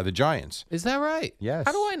drafted by the Giants. Is that right? Yes.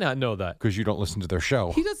 How do I not know that? Because you don't listen to their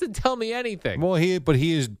show. He doesn't tell me anything. Well, he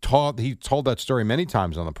told that story many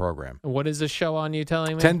times on the program. What is the show on, you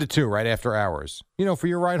telling me? 10 to 2, right after hours. For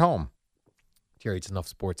your ride home. Jerry, it's enough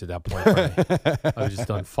sports at that point for me. I've just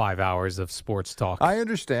done 5 hours of sports talk. I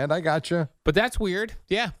understand. I got you. But that's weird.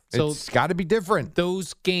 Yeah. So it's got to be different.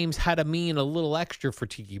 Those games had to mean a little extra for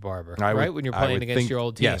Tiki Barber, right? When you're playing against your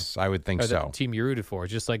old team. Yes, I would think or so. The team you rooted for.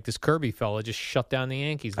 Just like this Kirby fella just shut down the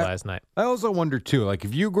Yankees last night. I also wonder, too,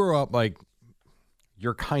 if you grew up,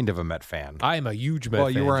 you're kind of a Met fan. I am a huge Met fan. Well,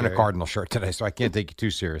 you're wearing a Cardinal shirt today, so I can't take you too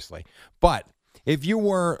seriously. But if you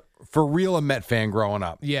were, for real, a Met fan growing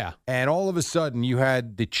up, yeah, and all of a sudden you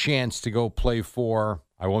had the chance to go play for,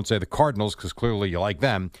 I won't say the Cardinals because clearly you like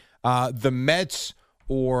them, the Mets,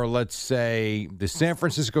 or let's say the San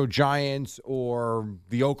Francisco Giants or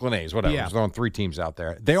the Oakland A's, whatever. Yeah. There's throwing 3 teams out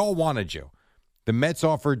there. They all wanted you. The Mets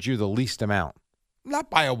offered you the least amount. Not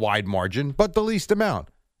by a wide margin, but the least amount.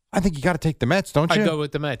 I think you got to take the Mets, don't you? I'd go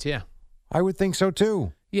with the Mets, yeah. I would think so,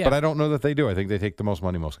 too. Yeah. But I don't know that they do. I think they take the most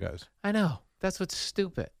money, most guys. I know. That's what's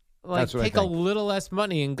stupid. That's what I take a think. little less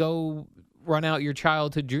money and go run out your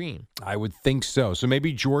childhood dream. I would think so. So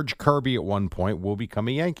maybe George Kirby at one point will become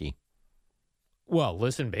a Yankee. Well,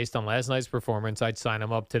 listen, based on last night's performance, I'd sign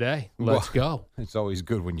him up today. Let's go. It's always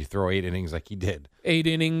good when you throw 8 innings like he did. 8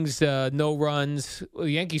 innings, no runs. Well,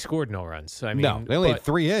 the Yankees scored no runs. I mean, no, they only had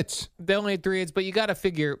 3 hits. They only had 3 hits, but you got to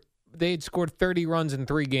figure they had scored 30 runs in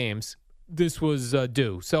 3 games. This was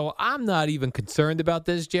due. So I'm not even concerned about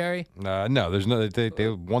this, Jerry. No, there's no. They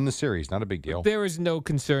won the series. Not a big deal. There is no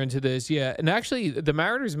concern to this. Yeah, and actually, the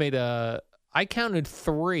Mariners made I counted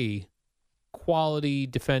 3 quality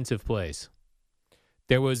defensive plays.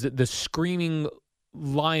 There was the screaming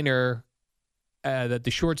liner that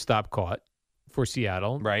the shortstop caught for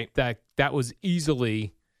Seattle. Right. That was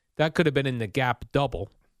easily that could have been in the gap double.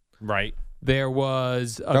 Right. There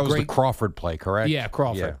was that was the Crawford play, correct? Yeah,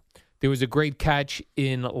 Crawford. Yeah. There was a great catch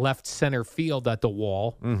in left center field at the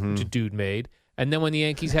wall, which a dude made. And then when the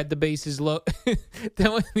Yankees had the bases loaded in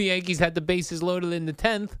the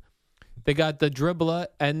 10th, They got the dribbler,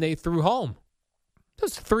 and they threw home.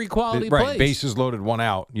 Those 3 quality Right, plays. bases loaded, 1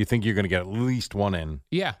 out. You think you're going to get at least 1 in.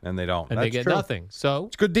 Yeah. And they don't. And That's they get true. nothing. So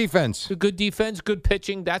It's good defense. good defense, good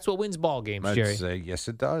pitching. That's what wins ball games, Jerry. Yes,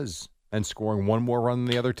 it does. And scoring 1 more run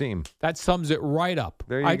than the other team. That sums it right up.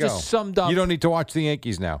 There you I go. just summed up. You don't need to watch the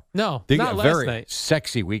Yankees now. No, They not got a last very night.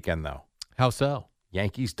 sexy weekend, though. How so?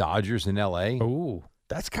 Yankees, Dodgers in L.A. Ooh.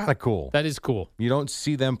 That's kind of cool. That is cool. You don't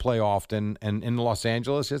see them play often. And in Los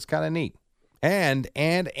Angeles, it's kind of neat. And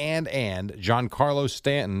Giancarlo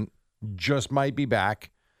Stanton just might be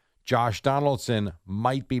back. Josh Donaldson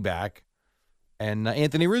might be back. And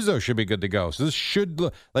Anthony Rizzo should be good to go. So this should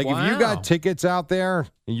look like if you got tickets out there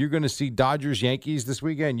and you're going to see Dodgers Yankees this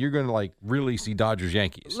weekend, you're going to like really see Dodgers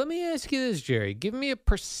Yankees. Let me ask you this, Jerry. Give me a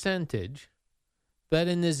percentage that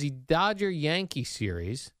in this Dodger Yankee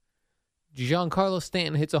series, Giancarlo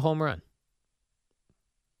Stanton hits a home run.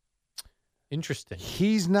 Interesting.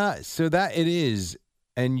 He's not. So that it is.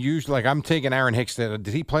 And usually, like I'm taking Aaron Hicks. Did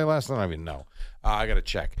he play last night? I don't even know. I got to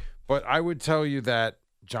check. But I would tell you that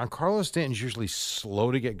Giancarlo Stanton's usually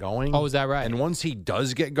slow to get going. Oh, is that right? And once he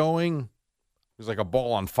does get going, he's like a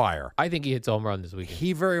ball on fire. I think he hits a home run this weekend.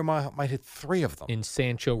 He very might hit 3 of them. In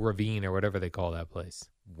Sancho Ravine or whatever they call that place.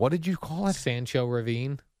 What did you call it? Sancho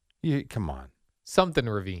Ravine? Come on. Something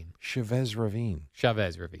Ravine. Chavez Ravine.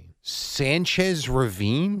 Chavez Ravine. Sanchez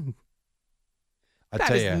Ravine? That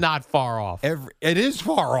is not far off. It is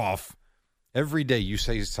far off. Every day you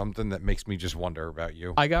say something that makes me just wonder about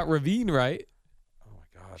you. I got Ravine right. Oh, my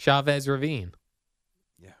God. Chavez Ravine.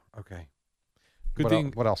 Yeah, okay. Good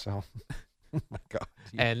thing. What else, Al? Oh, my God.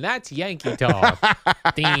 And that's Yankee talk.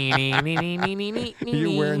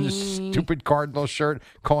 You're wearing this stupid Cardinal shirt,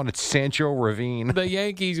 calling it Sancho Ravine. The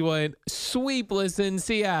Yankees went sweepless in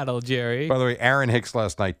Seattle, Jerry. By the way, Aaron Hicks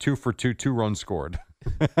last night, 2 for 2, 2 runs scored.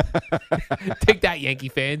 Take that, Yankee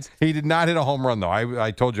fans. He did not hit a home run, though. I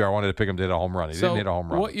told you I wanted to pick him to hit a home run. He didn't hit a home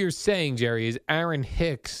run. What you're saying, Jerry, is Aaron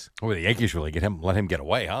Hicks. Oh, the Yankees really let him get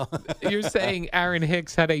away, huh? You're saying Aaron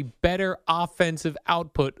Hicks had a better offensive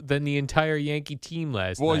output than the entire Yankee team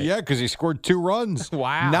last night. Well, yeah, because he scored 2 runs.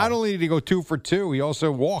 Wow. Not only did he go 2 for 2, he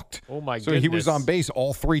also walked. Oh, my So goodness. he was on base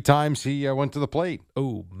all 3 times he went to the plate.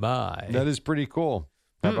 Oh, my. That is pretty cool.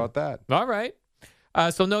 How about that? All right.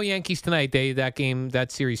 So no Yankees tonight. That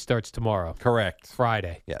series starts tomorrow. Correct.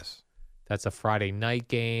 Friday. Yes. That's a Friday night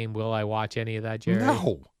game. Will I watch any of that, Jerry?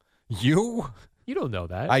 No. You? You don't know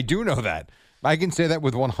that. I do know that. I can say that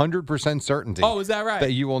with 100% certainty. Oh, is that right?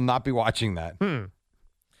 That you will not be watching that.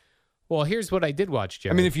 Well, here's what I did watch,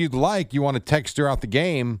 Jerry. I mean, if you'd like, you want to text throughout the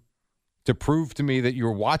game to prove to me that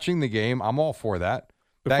you're watching the game. I'm all for that.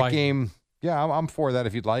 Game, yeah, I'm for that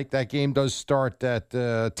if you'd like. That game does start at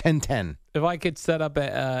 10:10. If I could set up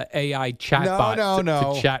a AI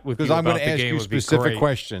chatbot to chat with you because I'm about going to the ask game you would be specific great.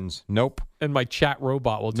 questions. Nope. And my chat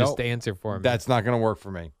robot will just Nope. answer for me. That's not going to work for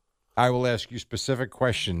me. I will ask you specific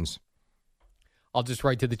questions. I'll just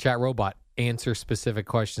write to the chat robot, answer specific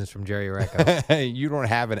questions from Jerry Recco. You don't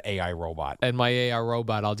have an AI robot. And my AI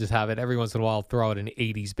robot, I'll just have it every once in a while, throw out an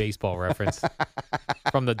 80s baseball reference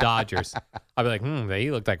from the Dodgers. I'll be like, he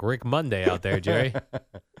looked like Rick Monday out there, Jerry.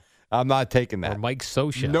 I'm not taking that. Or Mike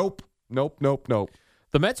Scioscia. Nope.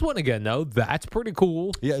 The Mets won again, though. That's pretty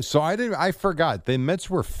cool. Yeah, so I forgot. The Mets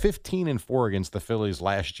were 15-4 against the Phillies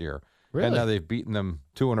last year. Really? And now they've beaten them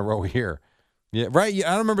 2 in a row here. Yeah, right. Yeah,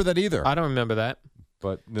 I don't remember that either. I don't remember that.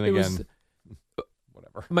 But then It again, was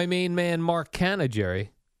whatever. my main man, Mark Canha,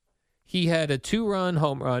 Jerry. He had a 2-run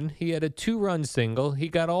home run. He had a 2-run single. He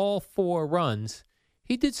got all 4 runs.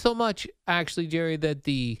 He did so much, actually, Jerry, that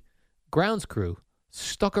the grounds crew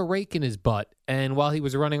stuck a rake in his butt. And while he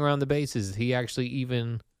was running around the bases, he actually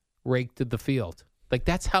even raked the field. Like,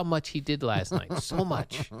 that's how much he did last night. So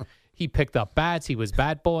much. He picked up bats. He was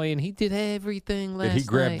bat boy, and he did everything last night. Did he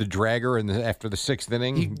grab the dragger after the 6th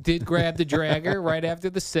inning? He did grab the dragger right after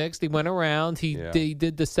the 6th. He went around. He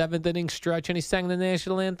did the 7th inning stretch, and he sang the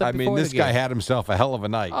national anthem. I mean, this guy had himself a hell of a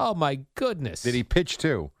night. Oh, my goodness. Did he pitch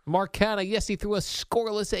too? Mark Canha, yes, he threw a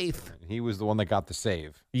scoreless 8th. He was the one that got the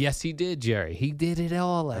save. Yes, he did, Jerry. He did it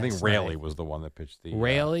all last I think night. Raley was the one that pitched the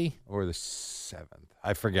Raley? or the 7th.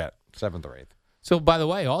 I forget. 7th or 8th. So, by the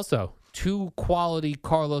way, also, 2 quality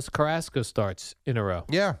Carlos Carrasco starts in a row.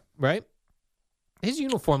 Yeah. Right? His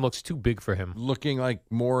uniform looks too big for him. Looking like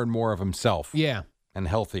more and more of himself. Yeah. And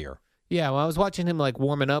healthier. Yeah, well, I was watching him, like,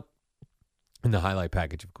 warming up in the highlight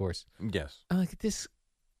package, of course. Yes. I'm like,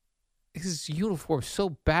 his uniform's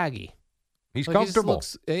so baggy. He's Like, he just comfortable.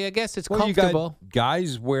 I guess it's Well, comfortable. You got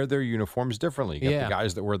guys wear their uniforms differently. You got Yeah. the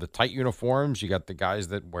guys that wear the tight uniforms. You got the guys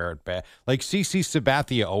that wear it bad. Like CC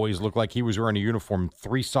Sabathia always looked like he was wearing a uniform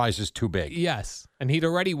 3 sizes too big. Yes, and he'd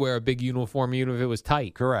already wear a big uniform even if it was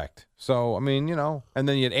tight. Correct. So, I mean, and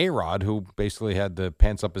then you had A-Rod, who basically had the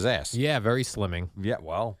pants up his ass. Yeah, very slimming. Yeah,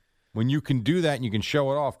 well, when you can do that and you can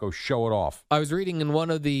show it off, go show it off. I was reading in one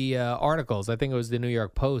of the articles, I think it was the New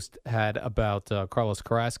York Post, had about Carlos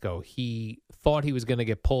Carrasco. He thought he was going to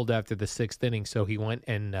get pulled after the 6th inning, so he went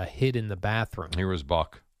and hid in the bathroom. Here was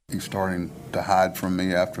Buck. He's starting to hide from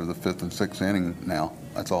me after the 5th and 6th inning now.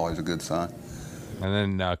 That's always a good sign.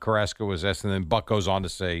 And then Carrasco was asked, and then Buck goes on to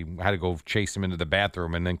say, I had to go chase him into the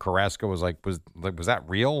bathroom. And then Carrasco was like, was that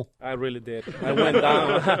real? I really did. I went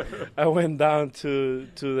down. I went down to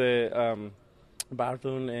the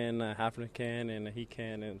bathroom and having a can and he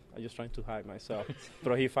can, and I just trying to hide myself.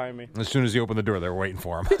 But he fired me. As soon as he opened the door, they were waiting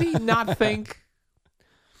for him. Did he not think,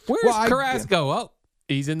 where's Carrasco? Oh,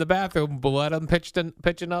 he's in the bathroom. But let him pitch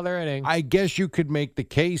another inning. I guess you could make the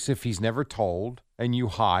case if he's never told and you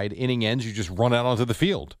hide, inning ends, you just run out onto the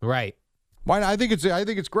field. Right. Why not? I think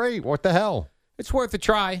it's great. What the hell? It's worth a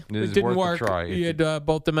try. It didn't work. He had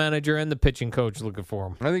both the manager and the pitching coach looking for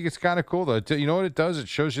him. I think it's kind of cool, though. You know what it does? It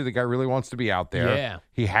shows you the guy really wants to be out there. Yeah.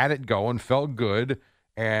 He had it going, felt good.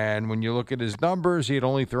 And when you look at his numbers, he had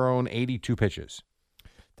only thrown 82 pitches.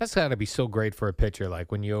 That's got to be so great for a pitcher.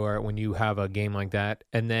 Like when you have a game like that,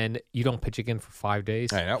 and then you don't pitch again for 5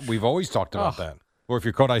 days. I know. We've always talked about that. Or if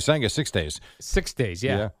you're Kodai Senga, 6 days. 6 days,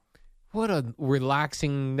 yeah. What a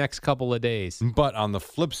relaxing next couple of days. But on the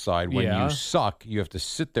flip side, when you suck, you have to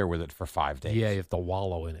sit there with it for 5 days. Yeah, you have to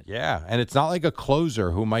wallow in it. Yeah, and it's not like a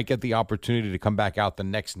closer who might get the opportunity to come back out the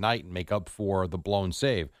next night and make up for the blown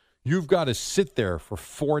save. You've got to sit there for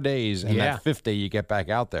 4 days, and that 5th day you get back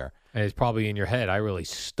out there. And it's probably in your head. I really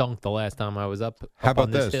stunk the last time I was up How about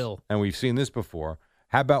on this this? hill. And we've seen this before.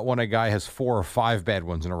 How about when a guy has 4 or 5 bad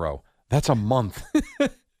ones in a row? That's a month.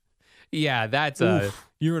 Yeah, that's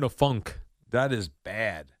you're in a funk. That is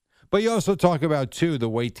bad. But you also talk about, too, the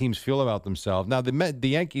way teams feel about themselves. Now, the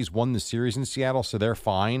Yankees won the series in Seattle, so they're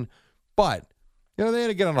fine. But, they had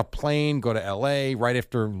to get on a plane, go to L.A. right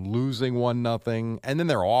after losing 1-0, and then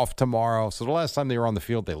they're off tomorrow. So the last time they were on the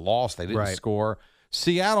field, they lost. They didn't score.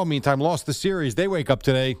 Seattle, meantime, lost the series. They wake up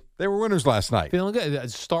today. They were winners last night. Feeling good. The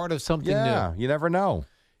start of something new. Yeah, you never know.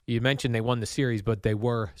 You mentioned they won the series, but they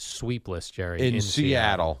were sweepless, Jerry. In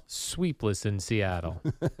Seattle. Sweepless in Seattle.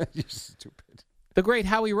 You're stupid. The great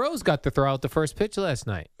Howie Rose got to throw out the first pitch last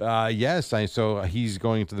night. Yes. So he's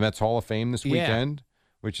going to the Mets Hall of Fame this weekend,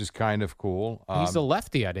 which is kind of cool. He's a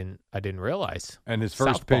lefty. I didn't realize. And his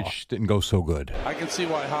first pitch didn't go so good. I can see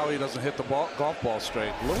why Howie doesn't hit the golf ball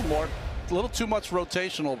straight. A little too much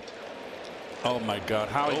rotational. Oh, my God.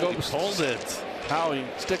 Howie, hold it. Howie,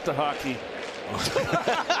 stick to hockey.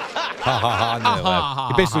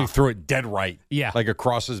 He basically threw it dead right. Yeah. Like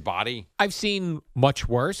across his body. I've seen much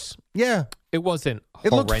worse. Yeah. It wasn't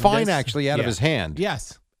It looked horrendous. fine, actually, out of Yeah. his hand.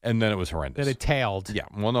 Yes. And then it was horrendous. Then it tailed. Yeah.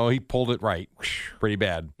 Well, no, he pulled it right. Pretty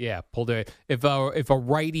bad. Yeah, pulled it. If a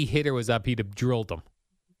righty hitter was up, he'd have drilled him.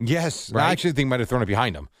 Yes. Right? I actually think he might have thrown it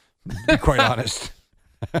behind him, to be quite honest.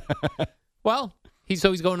 Well, he's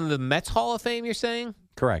going to the Mets Hall of Fame, you're saying?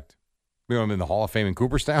 Correct. We want him in the Hall of Fame in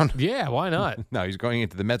Cooperstown? Yeah, why not? No, he's going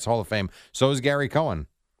into the Mets Hall of Fame. So is Gary Cohen.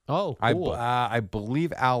 Oh, cool. I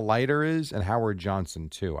believe Al Leiter is, and Howard Johnson,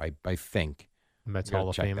 too, I think. Mets You gotta Hall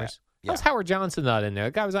of check Famers. that. How's Howard Johnson not in there?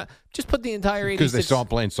 The guy was on. Just put the entire 86. Because they saw him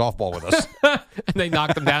playing softball with us. And they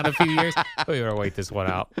knocked him down a few years. We better wait this one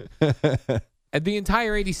out. And the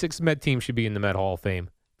entire 86 Met team should be in the Met Hall of Fame.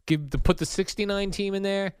 Put the 69 team in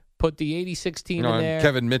there. Put the 86 team in there.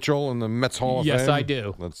 Kevin Mitchell in the Mets Hall of Fame? Yes, I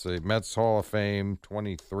do. Let's see. Mets Hall of Fame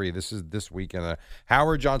 23. This is this weekend.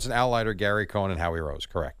 Howard Johnson, Al Leiter, Gary Cohen, and Howie Rose.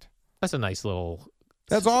 Correct. That's a nice little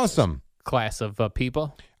That's awesome. class of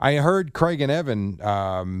people. I heard Craig and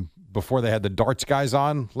Evan, before they had the darts guys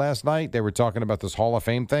on last night, they were talking about this Hall of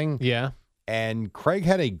Fame thing. Yeah. And Craig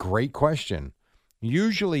had a great question.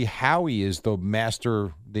 Usually Howie is the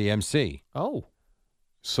master, the MC. Oh.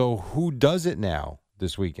 So who does it now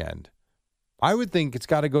this weekend? I would think it's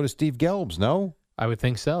got to go to Steve Gelbs, no? I would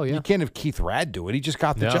think so, yeah. You can't have Keith Rad do it. He just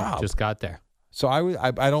got the job. Just got there. So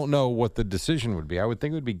I don't know what the decision would be. I would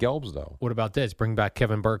think it would be Gelbs, though. What about this? Bring back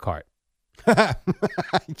Kevin Burkhardt.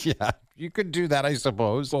 Yeah, you could do that, I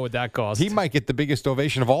suppose. What would that cost? He might get the biggest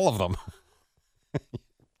ovation of all of them.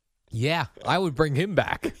 Yeah, I would bring him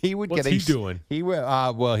back. He would What's get. he doing? He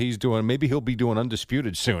well, he's doing. Maybe he'll be doing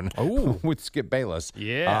Undisputed soon. Oh, with Skip Bayless.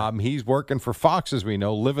 Yeah. He's working for Fox, as we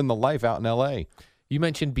know, living the life out in L.A. You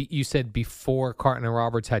mentioned, you said before Carton and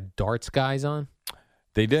Roberts had darts guys on?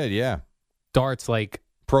 They did, yeah. Darts, like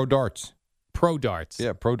Pro darts. pro darts.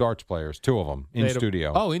 Yeah, pro darts players, 2 of them in They had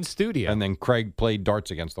studio. in studio. And then Craig played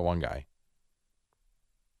darts against the one guy.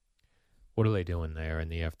 What are they doing there in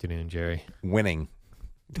the afternoon, Jerry? Winning.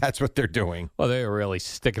 That's what they're doing. Well, they were really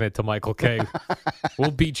sticking it to Michael K.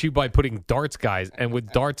 We'll beat you by putting darts guys and with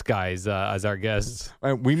darts guys as our guests.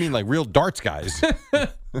 We mean like real darts guys.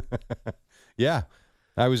 Yeah.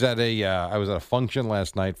 I was at a function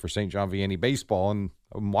last night for St. John Vianney baseball, and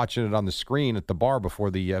I'm watching it on the screen at the bar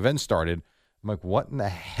before the event started. I'm like, what in the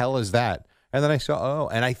hell is that? And then I saw,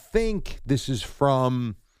 and I think this is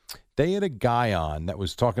from, they had a guy on that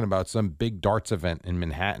was talking about some big darts event in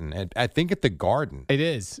Manhattan. And I think at the Garden. It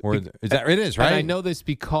is. Or is that, it is, right? And I know this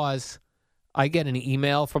because I get an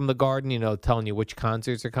email from the Garden, telling you which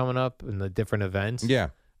concerts are coming up and the different events. Yeah.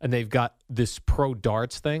 And they've got this pro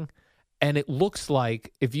darts thing. And it looks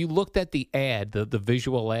like, if you looked at the ad, the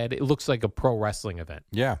visual ad, it looks like a pro wrestling event.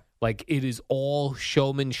 Yeah. Like it is all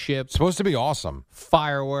showmanship. It's supposed to be awesome.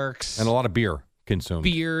 Fireworks. And a lot of beer consumed.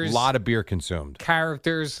 Beers. A lot of beer consumed.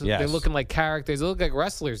 Characters. Yes. They're looking like characters. They look like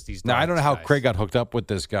wrestlers these days. Now, I don't know how Craig got hooked up with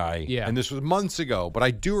this guy. Yeah. And this was months ago, but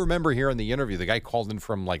I do remember hearing the interview. The guy called in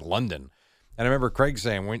from like London. And I remember Craig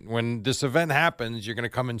saying, when this event happens, you're going to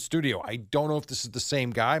come in studio. I don't know if this is the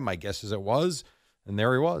same guy. My guess is it was. And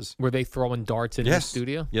there he was. Were they throwing darts in the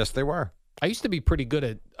studio? Yes, they were. I used to be pretty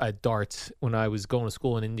good at darts when I was going to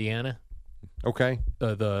school in Indiana. Okay.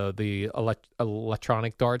 The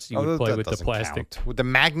electronic darts you would play with the plastic. Count. With the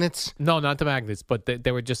magnets? No, not the magnets, but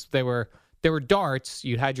they were darts.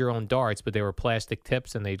 You had your own darts, but they were plastic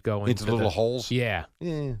tips, and they'd go into the little holes? Yeah.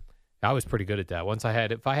 Yeah. I was pretty good at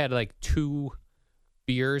that. If I had like 2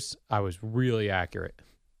 beers, I was really accurate.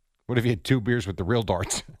 What if you had 2 beers with the real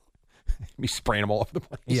darts? Be spraying them all over the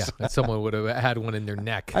place. Yeah, and someone would have had one in their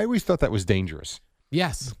neck. I always thought that was dangerous.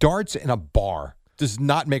 Yes. Darts in a bar does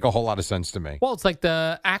not make a whole lot of sense to me. Well, it's like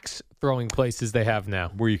the axe throwing places they have now.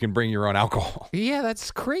 Where you can bring your own alcohol. Yeah,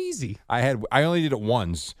 that's crazy. I only did it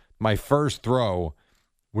once. My first throw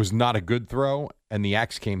was not a good throw, and the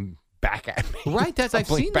axe came back at me. Right, I've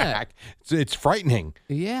seen back. It's frightening.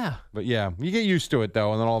 Yeah. But yeah, you get used to it,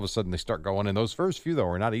 though, and then all of a sudden they start going in. Those first few, though,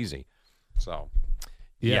 are not easy. So...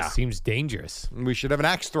 Yeah, seems dangerous. We should have an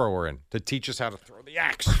axe thrower in to teach us how to throw the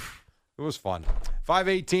axe. It was fun.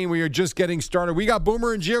 5:18, we are just getting started. We got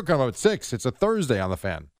Boomer and Gio coming up at 6. It's a Thursday on the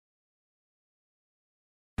Fan.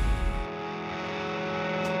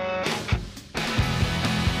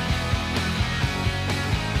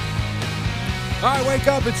 All right, wake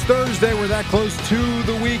up. It's Thursday. We're that close to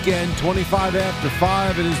the weekend. 25 after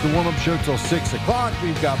 5. It is the warm-up show till 6 o'clock.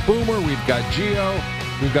 We've got Boomer. We've got Gio.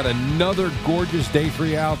 We've got another gorgeous day for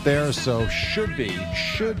you out there, so should be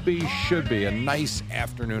a nice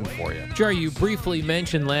afternoon for you. Jerry, you briefly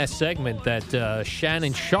mentioned last segment that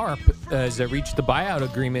Shannon Sharp has reached the buyout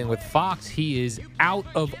agreement with Fox. He is out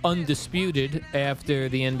of Undisputed after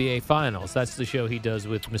the NBA Finals. That's the show he does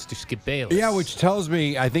with Mr. Skip Bayless. Yeah, which tells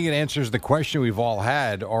me, I think it answers the question we've all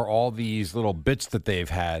had, are all these little bits that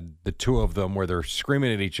they've had, the two of them, where they're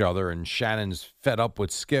screaming at each other and Shannon's fed up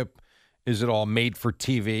with Skip. Is it all made for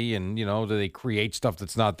TV and, do they create stuff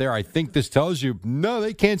that's not there? I think this tells you, no,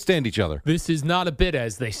 they can't stand each other. This is not a bit,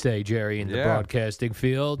 as they say, Jerry, in the broadcasting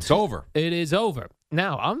field. It's over. It is over.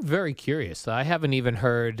 Now, I'm very curious. I haven't even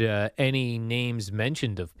heard any names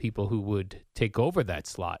mentioned of people who would take over that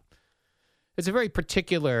slot. It's a very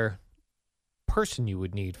particular person you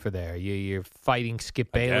would need for there. You're fighting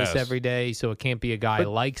Skip Bayless every day, so it can't be a guy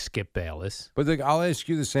like Skip Bayless. But I'll ask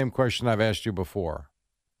you the same question I've asked you before.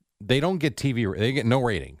 They don't get TV. They get no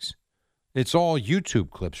ratings. It's all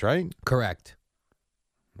YouTube clips, right? Correct.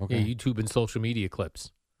 Okay. Yeah, YouTube and social media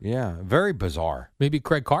clips. Yeah, very bizarre. Maybe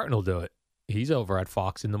Craig Carton will do it. He's over at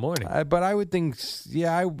Fox in the morning. But I would think,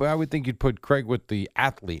 I would think you'd put Craig with the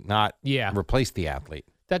athlete, not replace the athlete.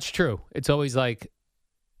 That's true. It's always like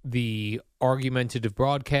the argumentative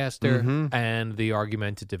broadcaster and the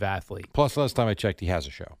argumentative athlete. Plus, last time I checked, he has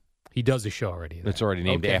a show. He does a show already. It's already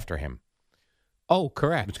named after him. Oh,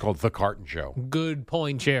 correct. It's called The Carton Show. Good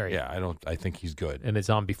point, Jerry. Yeah, I think he's good. And it's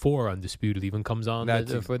on before Undisputed even comes on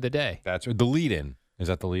for the day. That's the lead-in. Is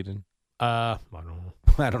that the lead-in? I don't know.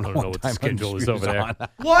 I don't know what the schedule is over there.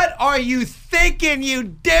 What are you thinking, you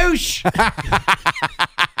douche?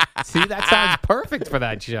 See, that sounds perfect for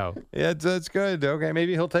that show. Yeah, that's good. Okay,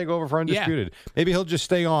 maybe he'll take over for Undisputed. Yeah. Maybe he'll just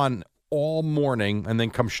stay on all morning and then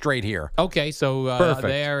come straight here. Okay, so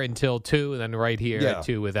there until 2 and then right here at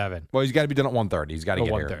 2 with Evan. Well, he's got to be done at 1:30. He's got to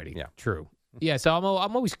get 1:30. here. Yeah, true. Yeah, so I'm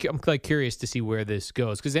always like curious to see where this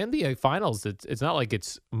goes because NBA Finals, it's not like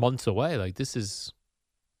it's months away. Like this is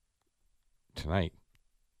tonight.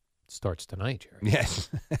 Starts tonight, Jerry. Yes.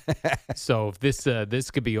 So if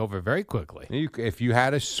this could be over very quickly. If you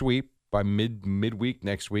had a sweep by midweek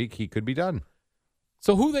next week, he could be done.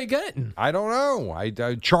 So who they getting? I don't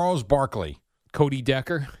know. Charles Barkley. Cody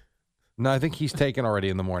Decker? No, I think he's taken already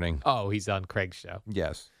in the morning. Oh, he's on Craig's show.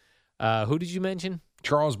 Yes. Who did you mention?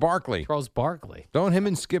 Charles Barkley. Charles Barkley. Don't him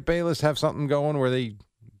and Skip Bayless have something going where they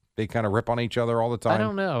kind of rip on each other all the time? I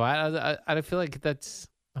don't know. I feel like I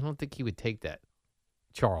don't think he would take that.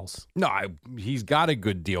 Charles. No, he's got a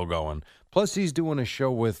good deal going. Plus, he's doing a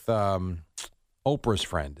show with Oprah's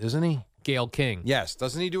friend, isn't he? Gayle King. Yes.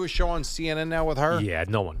 Doesn't he do a show on CNN now with her? Yeah,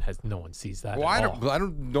 no one sees that. Well, at I all.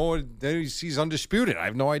 don't know that he's Undisputed. I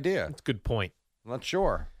have no idea. That's a good point. I'm not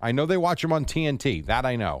sure. I know they watch him on TNT. That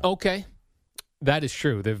I know. Okay. That is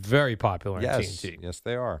true. They're very popular on Yes. TNT. Yes,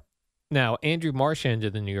 they are. Now, Andrew Marchand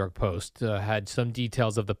of the New York Post had some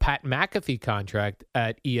details of the Pat McAfee contract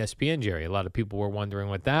at ESPN, Jerry. A lot of people were wondering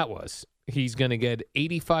what that was. He's going to get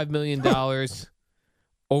 $85 million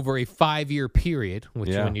over a 5-year period, which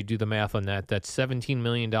when you do the math on that, that's $17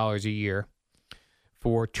 million a year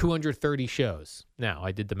for 230 shows. Now,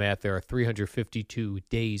 I did the math. There are 352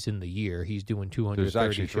 days in the year. He's doing 230 There's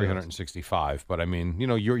actually shows. 365, but I mean,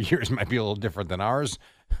 your years might be a little different than ours.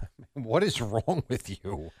 What is wrong with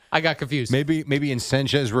you? I got confused. Maybe in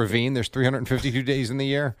Sanchez Ravine, there's 352 days in the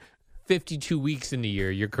year. 52 weeks in the year.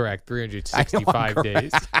 You're correct. 365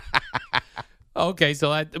 days. Okay,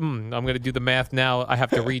 so I'm going to do the math now. I have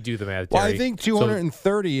to redo the math, Jerry. Well, I think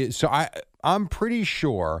 230 so I'm pretty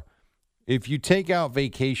sure if you take out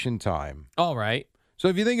vacation time. All right. So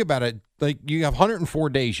if you think about it, like you have 104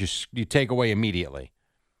 days you take away immediately.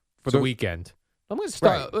 For the weekend. I'm going to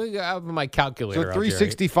start I have my calculator. So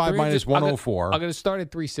 365 minus 104. I'm going to start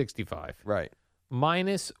at 365. Right.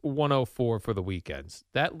 Minus 104 for the weekends.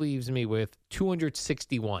 That leaves me with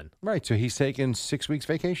 261. Right. So he's taking 6 weeks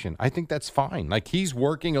vacation. I think that's fine. Like he's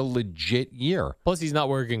working a legit year. Plus he's not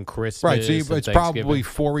working Christmas. Right. So it's probably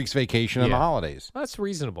 4 weeks vacation on the holidays. That's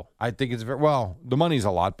reasonable. I think it's the money's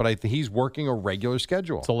a lot, but I think he's working a regular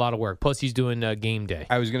schedule. It's a lot of work. Plus he's doing game day.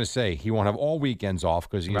 I was going to say he won't have all weekends off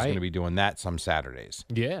because he's going to be doing that some Saturdays.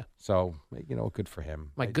 Yeah. So, good for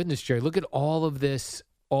him. My goodness, Jerry, look at all of this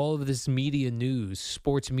media news,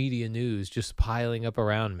 sports media news just piling up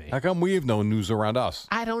around me. How come we have no news around us?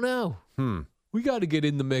 I don't know. We got to get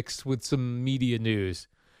in the mix with some media news.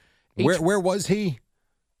 Where was he?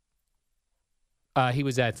 He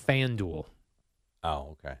was at FanDuel.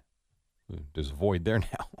 Oh, okay. There's a void there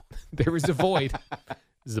now. There is a void.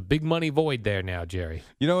 There's a big money void there now, Jerry.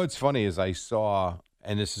 You know what's funny is I saw,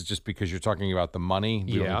 and this is just because you're talking about the money.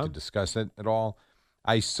 We don't need to discuss it at all.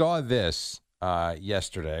 I saw this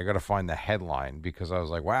yesterday. I got to find the headline because I was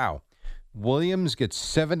like, wow. Williams gets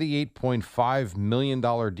 $78.5 million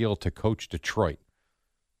deal to coach Detroit.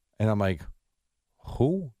 And I'm like,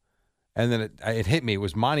 who? And then it hit me. It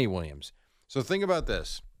was Monty Williams. So think about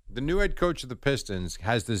this. The new head coach of the Pistons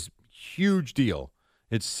has this huge deal.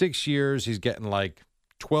 It's 6 years. He's getting like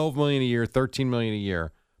 $12 million a year, $13 million a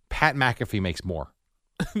year. Pat McAfee makes more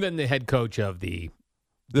than the head coach of the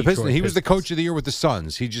Pistons. He was the coach of the year with the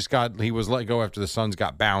Suns. He was let go after the Suns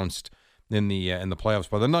got bounced in the playoffs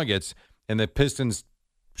by the Nuggets, and the Pistons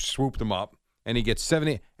swooped him up, and he gets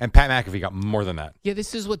 70. And Pat McAfee got more than that. Yeah,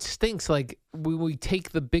 this is what stinks. Like when we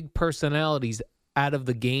take the big personalities out of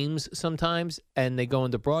the games sometimes, and they go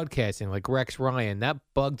into broadcasting, like Rex Ryan. That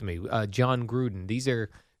bugged me. John Gruden. These are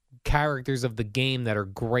characters of the game that are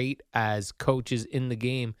great as coaches in the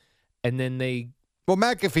game, and then Well,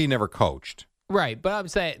 McAfee never coached. Right, but I'm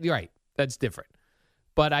saying you're right. That's different.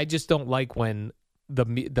 But I just don't like when the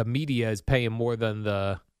media is paying more than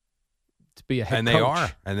to be a head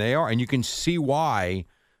coach. And they are, and you can see why.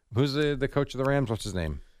 Who's the coach of the Rams? What's his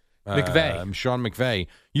name? McVay. Sean McVay.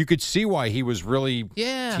 You could see why he was really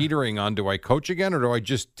teetering on: do I coach again, or do I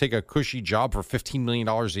just take a cushy job for $15 million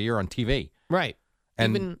a year on TV? Right.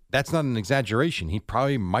 And that's not an exaggeration. He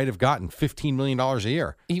probably might have gotten $15 million a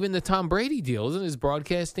year. Even the Tom Brady deal, isn't his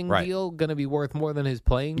broadcasting deal going to be worth more than his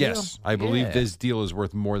playing deal? Yes, I believe this deal is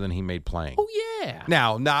worth more than he made playing. Oh, yeah.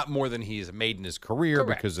 Now, not more than he's made in his career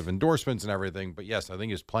because of endorsements and everything, but yes, I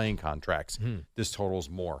think his playing contracts, this totals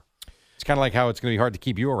more. It's kind of like how it's going to be hard to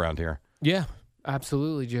keep you around here. Yeah,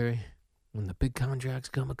 absolutely, Jerry. When the big contracts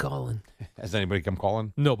come a-calling. Has anybody come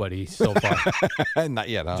calling? Nobody so far. Not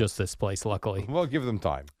yet, huh? Just this place, luckily. We'll give them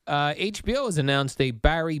time. HBO has announced a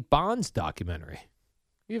Barry Bonds documentary.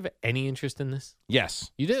 You have any interest in this?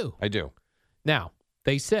 Yes. You do? I do. Now,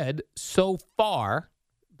 they said so far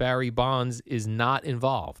Barry Bonds is not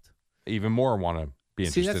involved. Even more want to be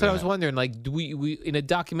See, interested that's what I in was it. wondering. Like, do we in a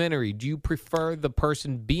documentary, do you prefer the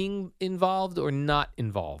person being involved or not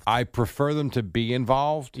involved? I prefer them to be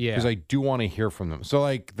involved because I do want to hear from them. So,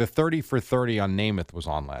 like, the 30 for 30 on Namath was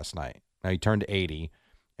on last night. Now, he turned 80.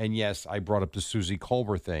 And, yes, I brought up the Susie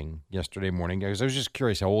Colbert thing yesterday morning because I was just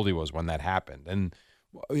curious how old he was when that happened. And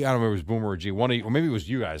I don't remember if it was Boomer or G. Or maybe it was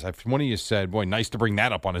you guys. One of you said, boy, nice to bring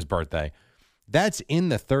that up on his birthday. That's in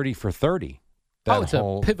the 30 for 30. It's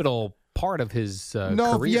a pivotal part of his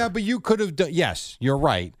career. Yeah, but you could have done, yes, you're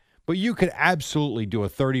right. But you could absolutely do a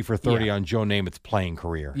 30 for 30 on Joe Namath's playing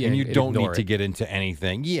career. Yeah, and you don't need to it. get into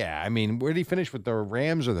anything. Yeah, I mean, where did he finish with the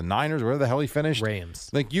Rams or the Niners? Where the hell he finished? Rams.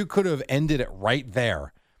 Like, you could have ended it right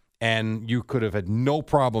there. And you could have had no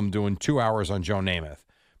problem doing 2 hours on Joe Namath.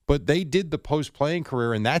 But they did the post-playing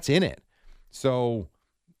career, and that's in it. So,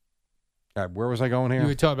 where was I going here? You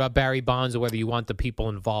were talking about Barry Bonds or whether you want the people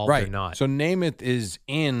involved or not. So Namath is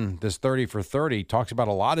in this 30 for 30, talks about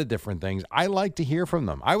a lot of different things. I like to hear from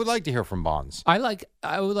them. I would like to hear from Bonds. I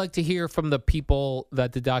would like to hear from the people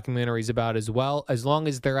that the documentary is about as well, as long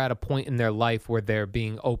as they're at a point in their life where they're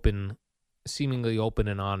being seemingly open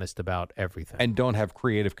and honest about everything. And don't have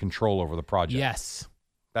creative control over the project. Yes.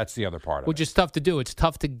 That's the other part of Which it. is tough to do. It's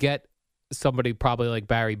tough to get somebody probably like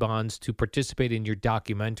Barry Bonds to participate in your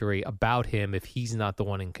documentary about him if he's not the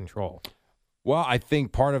one in control. Well, I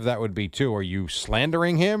think part of that would be, too, are you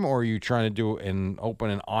slandering him or are you trying to do an open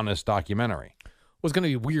and honest documentary? What's going to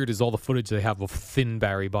be weird is all the footage they have of thin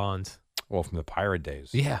Barry Bonds. Well, from the Pirate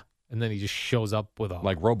days. Yeah. And then he just shows up with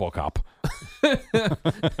like RoboCop.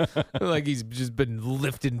 Like he's just been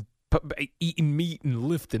lifting, eating meat and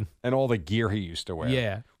lifting. And all the gear he used to wear.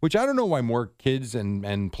 Yeah. Which I don't know why more kids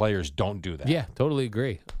and players don't do that. Yeah, totally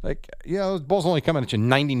agree. Like, those balls only coming at you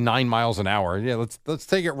 99 miles an hour. Yeah, let's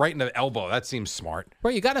take it right in the elbow. That seems smart.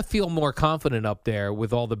 Right, you got to feel more confident up there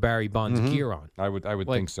with all the Barry Bonds gear on. I would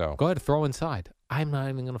think so. Go ahead, throw inside. I'm not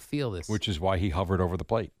even going to feel this. Which is why he hovered over the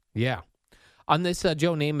plate. Yeah. On this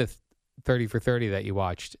Joe Namath 30 for 30 that you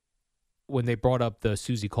watched, when they brought up the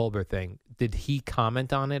Susie Colbert thing, did he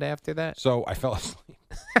comment on it after that? So I fell asleep.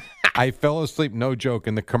 I fell asleep, no joke,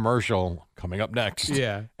 in the commercial coming up next.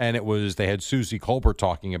 Yeah. And they had Susie Colbert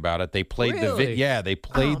talking about it. They played they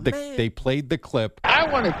played the clip. I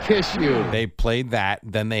want to kiss you. They played that.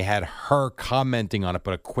 Then they had her commenting on it,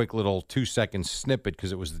 but a quick little 2-second snippet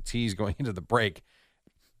because it was the tease going into the break.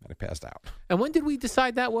 And I passed out. And when did we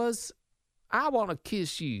decide that was? I want to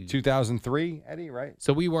kiss you. 2003, Eddie, right?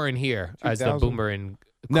 So we weren't here as the 2000? Boomer and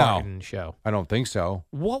Carton show. I don't think so.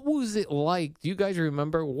 What was it like? Do you guys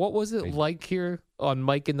remember? What was it like here on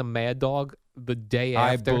Mike and the Mad Dog the day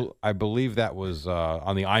after? I believe that was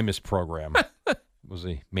on the Imus program. Was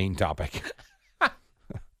the main topic.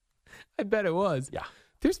 I bet it was. Yeah.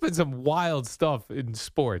 There's been some wild stuff in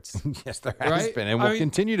sports. Yes, there has been, and will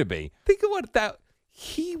continue to be. Think of what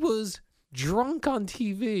he was drunk on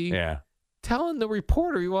TV. Yeah. Telling the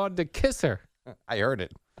reporter he wanted to kiss her. I heard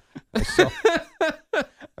it. I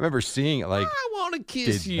remember seeing it like, I want to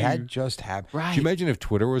kiss you. Did that just happen? Right. Can you imagine if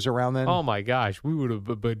Twitter was around then? Oh, my gosh. We would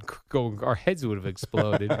have been going, our heads would have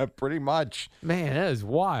exploded. Pretty much. Man, that is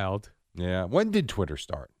wild. Yeah. When did Twitter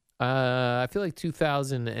start? I feel like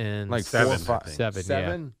 2007. Like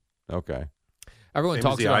 7. Yeah. Okay. Everyone Same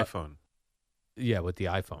talks as the about iPhone. Yeah, with the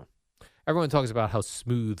iPhone. Everyone talks about how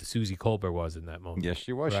smooth Susie Colbert was in that moment. Yes,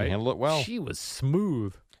 she was. Right? She handled it well. She was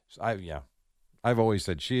smooth. I've always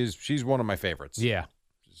said she's one of my favorites. Yeah.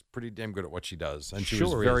 She's pretty damn good at what she does. And she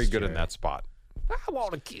Sure was very is, good in Jerry. that spot. I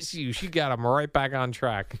want to kiss you. She got him right back on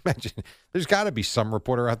track. Imagine, there's got to be some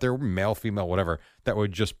reporter out there, male, female, whatever, that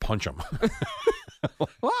would just punch him. Well,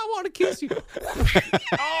 I want to kiss you.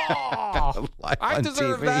 Oh, Live I on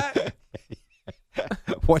deserve TV. that.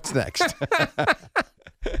 What's next?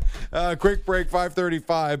 Quick break,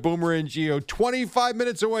 5:35. Boomer and Geo, 25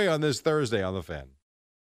 minutes away on this Thursday on The Fan.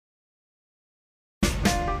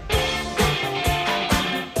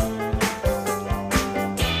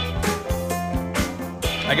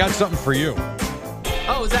 I got something for you.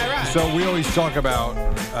 Oh, is that right? So we always talk about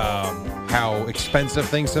how expensive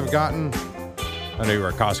things have gotten. I know you were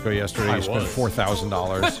at Costco yesterday. You spent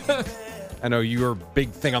 $4,000. I know your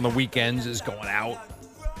big thing on the weekends is going out.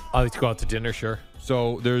 I like to go out to dinner, sure.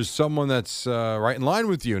 So there's someone that's right in line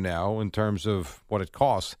with you now in terms of what it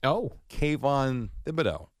costs. Oh. Kayvon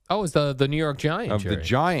Thibodeau. Oh, it's the New York Giants. Of the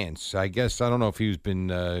Giants. I guess, I don't know if he's been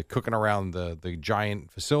cooking around the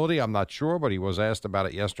Giant facility. I'm not sure, but he was asked about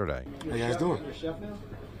it yesterday. How you guys doing?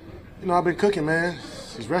 You know, I've been cooking, man.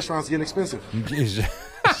 These restaurants are getting expensive.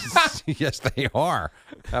 Yes, they are.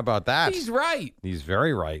 How about that? He's right. He's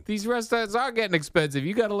very right. These restaurants are getting expensive.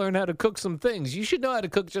 You got to learn how to cook some things. You should know how to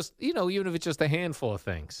cook just, even if it's just a handful of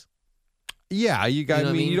things. Yeah, you got. You know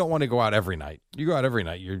I what I mean, mean? you don't want to go out every night. You go out every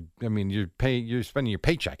night. You're spending your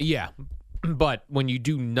paycheck. Yeah. But when you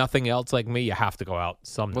do nothing else like me, you have to go out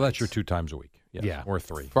some Well, that's your nights. 2 times a week. Yes, Yeah. or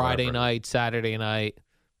 3. Friday whatever. night, Saturday night,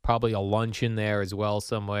 probably a lunch in there as well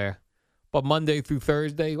somewhere. But Monday through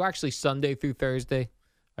Thursday, well, actually Sunday through Thursday,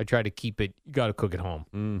 I try to keep it. You got to cook at home.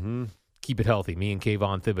 Mm-hmm. Keep it healthy. Me and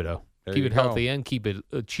Kayvon Thibodeau. There Keep you it go. healthy and keep it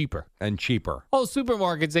cheaper. And cheaper. Oh,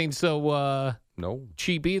 supermarkets ain't so No.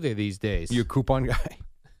 cheap either these days. You a coupon guy?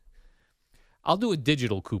 I'll do a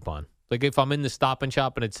digital coupon. Like if I'm in the Stop and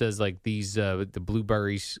Shop and it says like these the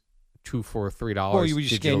blueberries 2 for $3. Well, you would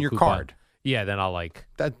just digital scan your coupon. card. Yeah, then I'll like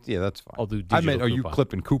That's fine. I'll do digital I meant, are you coupon.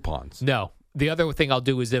 clipping coupons? No. The other thing I'll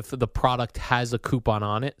do is if the product has a coupon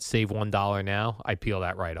on it, save $1 now, I peel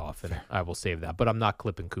that right off and I will save that. But I'm not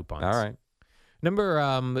clipping coupons. All right. Remember,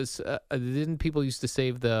 didn't people used to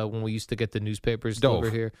save when we used to get the newspapers Dove.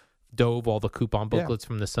 delivered here? Dove, all the coupon Yeah. booklets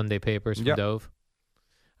from the Sunday papers from Yep. Dove.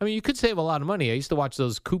 I mean, you could save a lot of money. I used to watch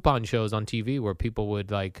those coupon shows on TV where people would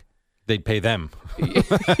like They'd pay them. they'd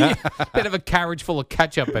have a carriage full of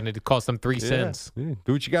ketchup and it'd cost them 3 cents. Yeah.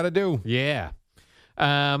 Do what you got to do. Yeah.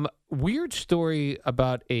 Weird story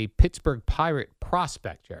about a Pittsburgh Pirate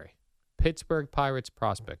prospect, Jerry. Pittsburgh Pirates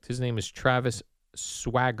prospect. His name is Travis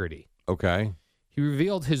Swaggerty. Okay. He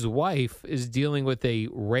revealed his wife is dealing with a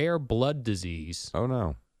rare blood disease, Oh,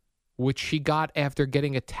 no. which she got after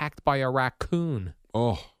getting attacked by a raccoon.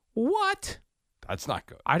 Oh, What? that's not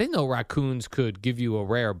good. I didn't know raccoons could give you a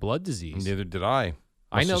rare blood disease. Neither did I.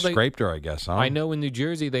 I Must know have they- scraped her, I guess, huh? I know in New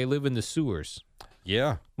Jersey they live in the sewers.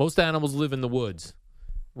 Yeah. Most animals live in the woods.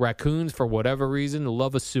 Raccoons, for whatever reason,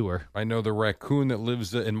 love a sewer. I know the raccoon that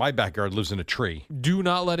lives in my backyard lives in a tree. Do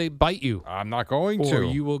not let it bite you, I'm not going or to.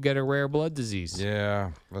 you will get a rare blood disease.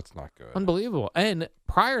 Yeah, that's not good. Unbelievable. And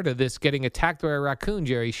prior to this getting attacked by a raccoon,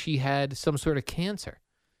 Jerry, she had some sort of cancer.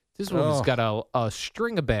 This woman's Oh. got a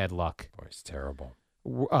string of bad luck. Boy, it's terrible.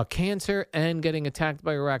 Cancer and getting attacked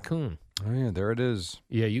by a raccoon. Oh, yeah, there it is.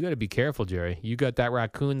 Yeah, you got to be careful, Jerry. You got that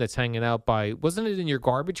raccoon that's hanging out by, wasn't it in your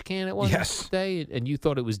garbage can at one Yes. day? And you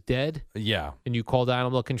thought it was dead? Yeah, And you called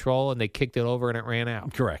animal control and they kicked it over and it ran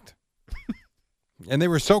out. correct. And they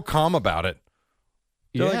were so calm about it.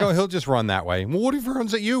 They're like, Yeah. oh, he'll just run that way. Well, what if he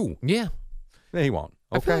runs at you? Yeah. He won't.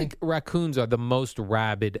 I feel Okay. like raccoons are the most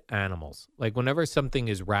rabid animals. Like whenever something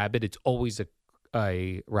is rabid, it's always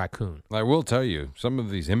a raccoon. I will tell you, some of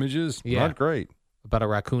these images, Yeah. not great. About a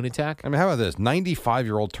raccoon attack? I mean, how about this?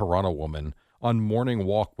 95-year-old Toronto woman on morning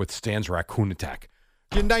walk withstands raccoon attack.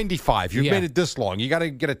 You're 95. You've Yeah. made it this long. You got to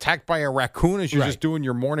get attacked by a raccoon as you're Right. just doing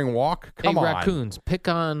your morning walk? Come Hey, on. raccoons, pick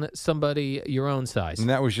on somebody your own size. And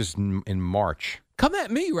that was just in March, Come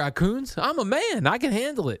at me, raccoons. I'm a man. I can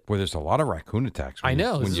handle it. where there's a lot of raccoon attacks. I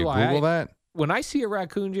know. When This is you why Google that, When I see a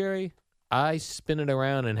raccoon, Jerry, I spin it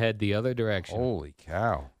around and head the other direction. holy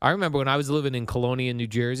cow. I remember when I was living in Colonia, New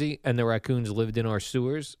Jersey, and the raccoons lived in our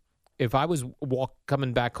sewers. If I was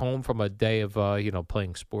coming back home from a day of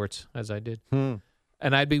playing sports as I did, and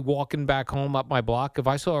I'd be walking back home up my block, if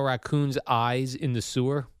I saw a raccoon's eyes in the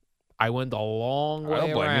sewer, I went a long I way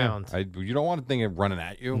don't blame around. you don't want a thing running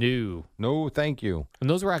at you. No. No, thank you. And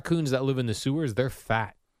those raccoons that live in the sewers, they're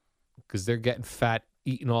fat because they're getting fat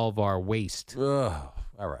eating all of our waste. Ugh.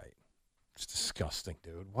 All right. It's disgusting,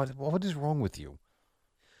 dude. What is wrong with you?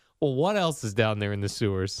 Well, what else is down there in the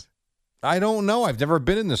sewers? I don't know. I've never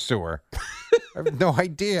been in the sewer. I have no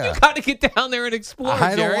idea. You got to get down there and explore, I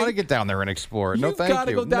don't Jerry. want to get down there and explore. No, You've thank you. got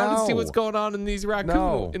to go down and see No. what's going on in these raccoon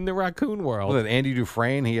No. in the raccoon world. Well, Andy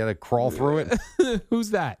Dufresne, he had to crawl through it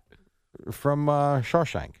Who's that? from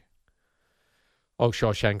Shawshank. Oh,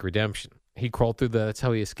 Shawshank Redemption. He crawled through the. That's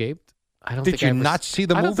how he escaped. I don't. Did think you I ever, not see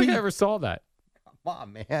the I don't think movie? I ever saw that. Come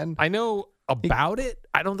on, man. I know about it.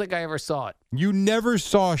 I don't think I ever saw it. You never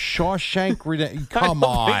saw Shawshank Redemption? I Come don't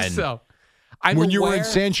on. think so. I'm When you were in aware-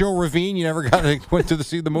 Sancho Ravine, you never went to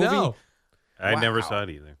see the movie? No. I never saw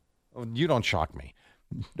it either. Oh, you don't shock me.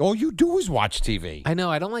 All you do is watch TV. I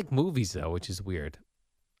know. I don't like movies though, which is weird.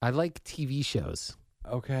 I like TV shows.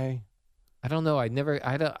 Okay. I don't know. I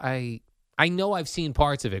know I've seen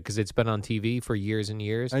parts of it because it's been on TV for years and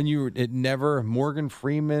years. And it never, Morgan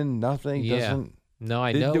Freeman, nothing, Yeah. doesn't. No,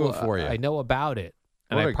 I Didn't know do it for you. I know about it,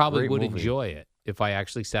 and What I a probably great would movie. enjoy it if I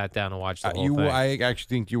actually sat down and watched the whole thing. I actually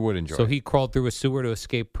think you would enjoy So it. he crawled through a sewer to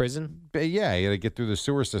escape prison. But yeah, he had to get through the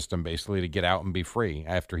sewer system basically to get out and be free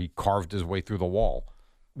after he carved his way through the wall.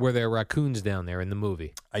 Were there raccoons down there in the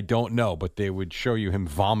movie? I don't know, but they would show you him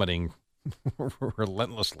vomiting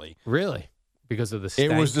relentlessly. Really? Because of the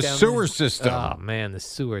stank It was the down sewer there? system. Oh, man, the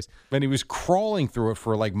sewers. And he was crawling through it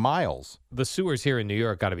for like miles. The sewers here in New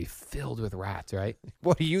York got to be filled with rats, right?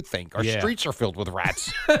 What do you think? Our Yeah. streets are filled with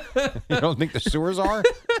rats. You don't think the sewers are?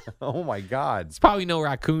 Oh, my God. It's probably no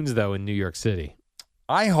raccoons, though, in New York City.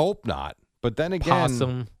 I hope not. But then again,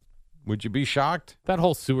 Possum. would you be shocked? That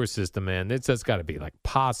whole sewer system, man, it's got to be like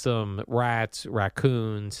possum, rats,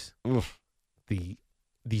 raccoons,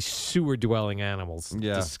 the sewer-dwelling animals.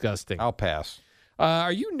 Yeah. Disgusting. I'll pass.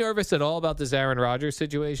 Are you nervous at all about this Aaron Rodgers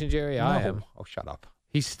situation, Jerry? I No. am. Oh, shut up.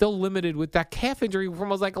 He's still limited with that calf injury from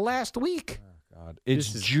like last week. God.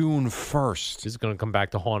 It's June 1st. This is going to come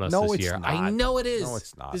back to haunt us No, this it's year. not. I know it is. No,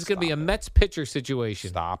 it's not. This is going to be a Mets pitcher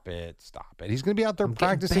situation. Stop it. Stop it. He's going to be out there I'm getting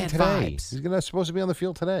practicing bad today. vibes. He's supposed to be on the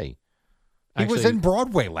field today. He was Actually- in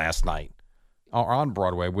Broadway last night. Or on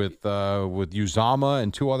Broadway with Uzama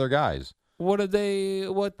and two other guys. What are they?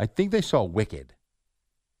 What? I think they saw Wicked.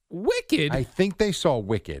 Wicked? I think they saw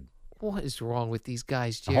Wicked. What is wrong with these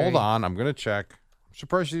guys, Jerry? Hold on. I'm going to check. I'm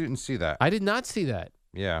surprised you didn't see that. I did not see that.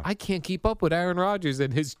 Yeah. I can't keep up with Aaron Rodgers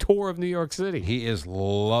and his tour of New York City. He is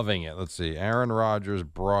loving it. Let's see. Aaron Rodgers,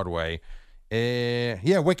 Broadway.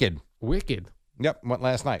 Yeah, Wicked. Wicked. Yep, went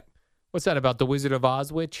last night. What's that about the Wizard of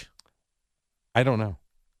Oz witch? I don't know.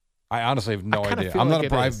 I honestly have no I kinda idea. feel I'm like not it a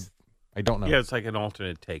bribe. is. I don't know. Yeah, it's like an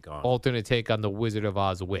alternate take on. Alternate take on the Wizard of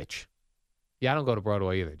Oz witch. Yeah, I don't go to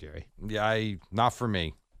Broadway either, Jerry. Yeah, not for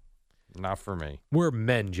me. Not for me. We're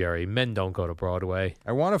men, Jerry. Men don't go to Broadway.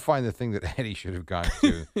 I want to find the thing that Eddie should have gone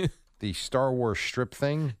to. The Star Wars strip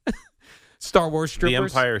thing. Star Wars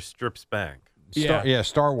strippers? The Empire strips back.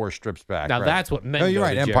 Star Wars strips back. Now right. that's what men No, you're go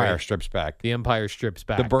right. to, Empire Jerry. strips back. The Empire strips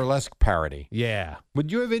back. The burlesque parody. Yeah.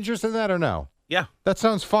 Would you have interest in that or no? Yeah. That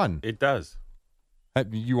sounds fun. It does.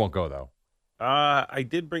 You won't go, though. I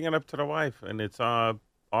did bring it up to the wife, and it's on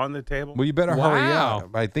the table. Well, you better hurry Wow.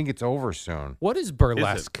 up. I think it's over soon. What is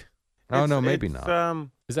burlesque? Oh, no, maybe not.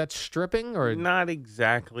 Is that stripping or Not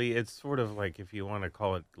exactly. It's sort of like, if you want to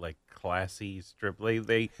call it like classy strip.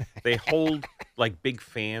 They hold like big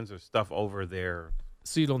fans or stuff over there.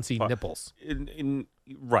 So you don't see nipples.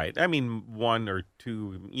 Right. I mean, one or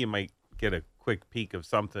two, you might get a quick peek of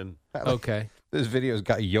something. Okay. This video's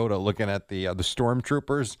got Yoda looking at the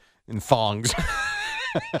stormtroopers in thongs.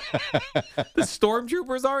 The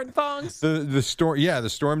stormtroopers are in thongs? the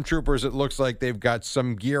stormtroopers. It looks like they've got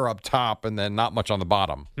some gear up top and then not much on the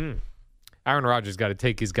bottom. Aaron Rodgers got to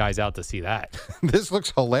take his guys out to see that. This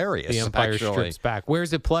looks hilarious. The Empire actually. Strips Back.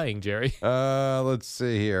 Where's it playing, Jerry? Let's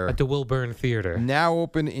see here. At the Wilburn Theater. Now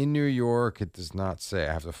open in New York. It does not say.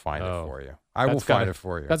 I have to find it for you. I will find it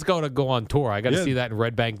for you. That's going to go on tour. I got to Yeah. see that in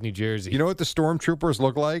Red Bank, New Jersey. You know what the stormtroopers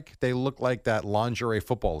look like? They look like that lingerie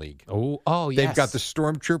football league. Oh, yes. They've got the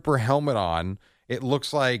stormtrooper helmet on. It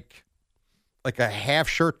looks like a half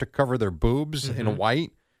shirt to cover their boobs in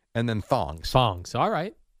white, and then thongs. Thongs. All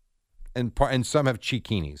right. And some have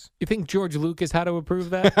chikinis. You think George Lucas had to approve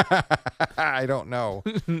that? I don't know.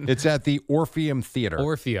 It's at the Orpheum Theater.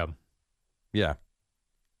 Orpheum. Yeah.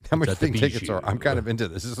 How much do you at the think tickets Bijou. are? I'm kind of into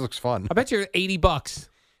this. This looks fun. I bet you're $80.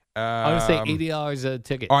 I'm gonna say $80 a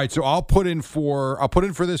ticket. All right, so I'll put in for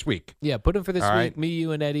this week. Yeah, put in for this All week. right. Me,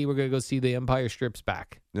 you, and Eddie. We're gonna go see The Empire Strips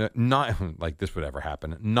Back. Not like this would ever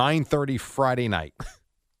happen. 9:30 Friday night.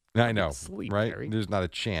 I know, Sleep, right? Harry. There's not a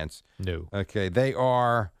chance. No. Okay, they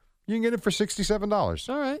are. You can get it for $67.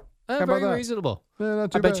 All right, How about very that? reasonable. Yeah,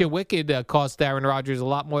 not too I bet bad. you Wicked cost Aaron Rodgers a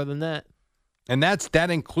lot more than that. And that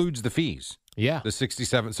includes the fees. Yeah, The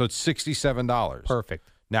 67. So it's $67. perfect.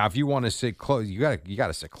 Now, if you want to sit close, you got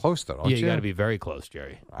to sit close though, don't you? Yeah, you got to be very close,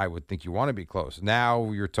 Jerry. I would think you want to be close.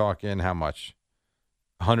 Now you're talking how much?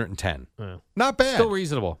 110. Yeah. Not bad. Still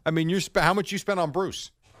reasonable. I mean, how much you spent on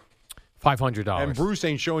Bruce? $500. And Bruce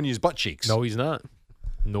ain't showing you his butt cheeks. No, he's not.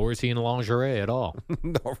 Nor is he in lingerie at all.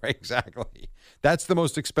 No, right, exactly. That's the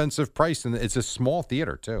most expensive price, and it's a small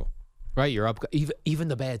theater too. Right, you're up. Even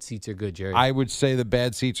the bad seats are good, Jerry. I would say the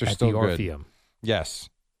bad seats are At still the good. Orpheum. Yes.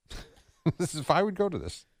 This is if I would go to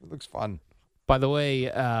this. It looks fun. By the way,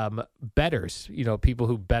 bettors, people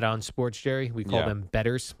who bet on sports, Jerry, we call Yeah. them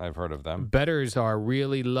bettors. I've heard of them. Bettors are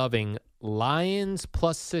really loving Lions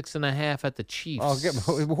plus 6.5 at the Chiefs.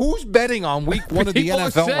 Who's betting on week one of the People are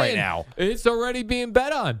NFL right saying now? It's already being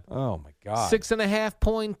bet on. Oh my God. 6.5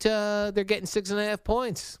 point. They're getting 6.5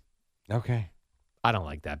 points. Okay. I don't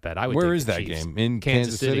like that bet. I would. Where take is the that Chiefs. game? In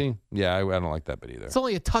Kansas City? Yeah, I don't like that bet either. It's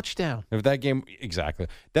only a touchdown. If that game, exactly.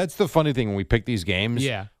 That's the funny thing when we pick these games.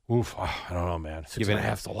 Yeah. Oof, I don't know, man.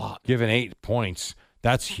 6.5's a lot. Given 8 points,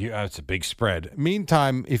 that's huge. That's a big spread.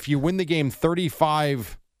 Meantime, if you win the game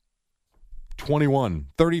 35-21,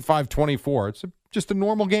 35-24, it's just a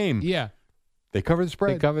normal game. Yeah. They cover the They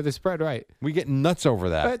spread. cover the spread, right? We get nuts over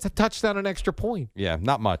that. It's a touchdown, an extra point. Yeah,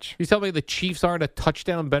 not much. You tell me the Chiefs aren't a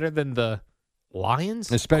touchdown better than the Lions?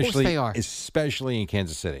 Of course they are. Especially in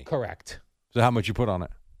Kansas City. Correct. So how much you put on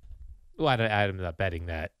it? Well, I'm not betting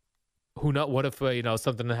that. Who knows? What if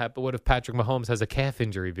something happened? What if Patrick Mahomes has a calf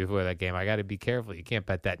injury before that game? I got to be careful. You can't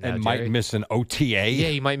bet that now. And Jerry. might miss an OTA. Yeah,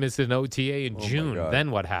 he might miss an OTA in June.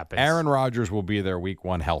 Then what happens? Aaron Rodgers will be there week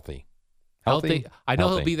 1 healthy. Healthy? I know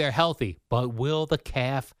Healthy. he'll be there healthy, but will the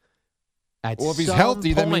calf Well, if he's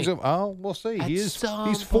healthy, that means we'll see. He's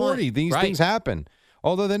 40. These things happen.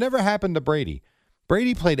 Although they never happened to Brady.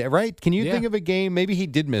 Brady played it, right? Can you think of a game? Maybe he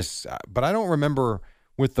did miss, but I don't remember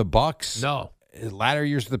with the Bucks. No. Latter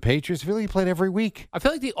years of the Patriots. I feel like he played every week. I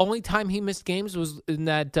feel like the only time he missed games was in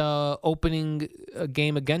that opening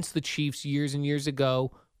game against the Chiefs years and years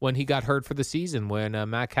ago when he got hurt for the season when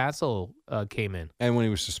Matt Castle came in. And when he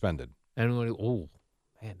was suspended. And when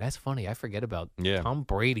man, that's funny. I forget about Yeah. Tom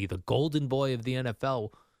Brady, the golden boy of the NFL,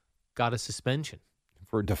 got a suspension.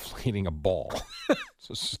 For deflating a ball.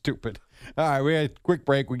 So stupid. All right, we had a quick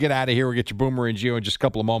break. We get out of here. We'll get your Boomer and Gio in just a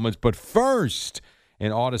couple of moments. But first,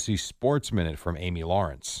 an Odyssey Sports Minute from Amy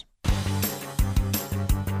Lawrence.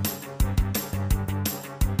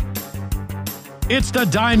 It's the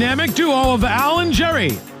dynamic duo of Al and Jerry,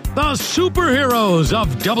 the superheroes of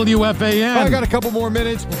WFAN. I got a couple more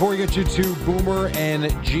minutes before we get you to Boomer and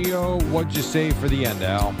Gio. What'd you say for the end,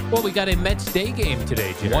 Al? Well, we got a Mets day game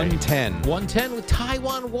today, Jerry. 110. 110 with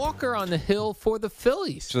Taijuan Walker on the hill for the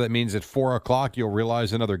Phillies. So that means at 4 o'clock, you'll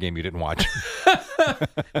realize another game you didn't watch.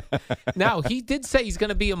 Now, he did say he's going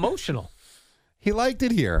to be emotional. He liked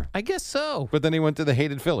it here. I guess so. But then he went to the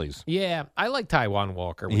hated Phillies. Yeah, I like Taijuan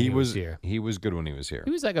Walker when he was here. He was good when he was here. He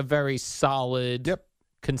was like a very solid,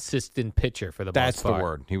 consistent pitcher for the most That's part. the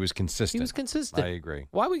word. He was consistent. He was consistent. I agree.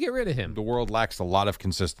 Why we get rid of him? The world lacks a lot of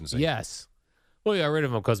consistency. Yes. Well, we got rid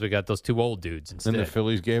of him because we got those two old dudes instead. And the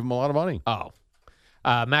Phillies gave him a lot of money. Oh.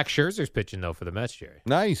 Max Scherzer's pitching, though, for the Mets, Jerry.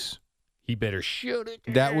 Nice. He better shoot it.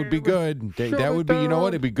 That would be good. That would be, you know what?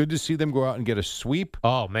 It'd be good to see them go out and get a sweep.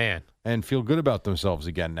 Oh, man. And feel good about themselves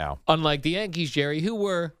again now. Unlike the Yankees, Jerry, who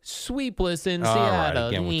were sweepless in All right, Seattle.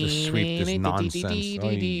 again with the sweep, this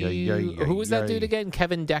nonsense. Who was that dude again?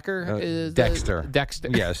 Kevin Decker? Dexter. Dexter.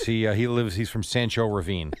 Yes, he's from Sancho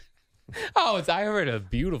Ravine. Oh, I heard a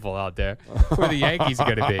beautiful out there where the Yankees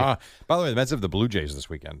are going to be. By the way, the Mets have the Blue Jays this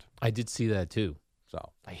weekend. I did see that, too. So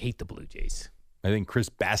I hate the Blue Jays. I think Chris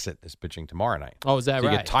Bassett is pitching tomorrow night. Oh, is that so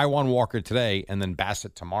right? You get Taijuan Walker today and then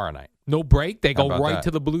Bassett tomorrow night. No break? They go How about right that? to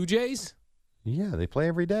the Blue Jays? Yeah, they play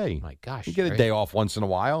every day. My gosh. You get a day off once in a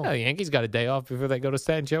while. No, the Yankees got a day off before they go to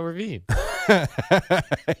Sancho Ravine.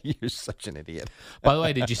 You're such an idiot. By the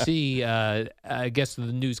way, did you see, I guess the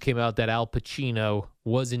news came out that Al Pacino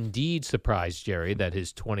was indeed surprised, Jerry, that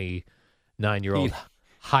his 29-year-old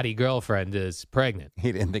hottie girlfriend is pregnant.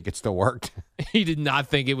 He didn't think it still worked. He did not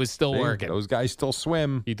think it was still working. Those guys still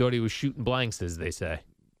swim. He thought he was shooting blanks, as they say.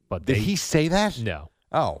 But Did he say that? No.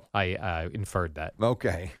 Oh. I inferred that.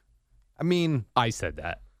 Okay. I mean, I said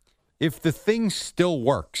that. If the thing still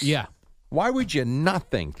works, yeah, why would you not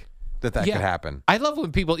think that could happen? I love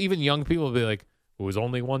when people, even young people, will be like, it was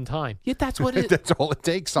only one time. Yeah, that's what it is. That's all it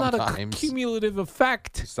takes sometimes. Not a cumulative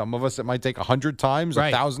effect. Some of us, it might take 100 times,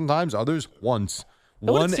 Right. 1,000 times. Others, once. You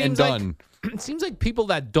know what One it and seems like? done. It seems like people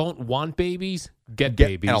that don't want babies get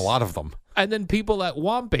babies. And a lot of them. And then people that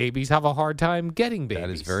want babies have a hard time getting babies. That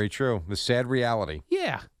is very true. The sad reality.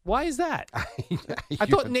 Yeah. Why is that? I You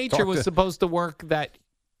thought nature talk was to- supposed to work that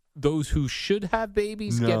those who should have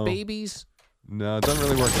babies get No. babies. No, it doesn't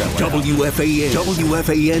really work that way. WFAN,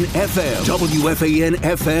 WFAN FM, WFAN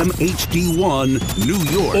FM HD1, New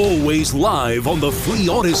York. Always live on the free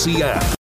Odyssey app.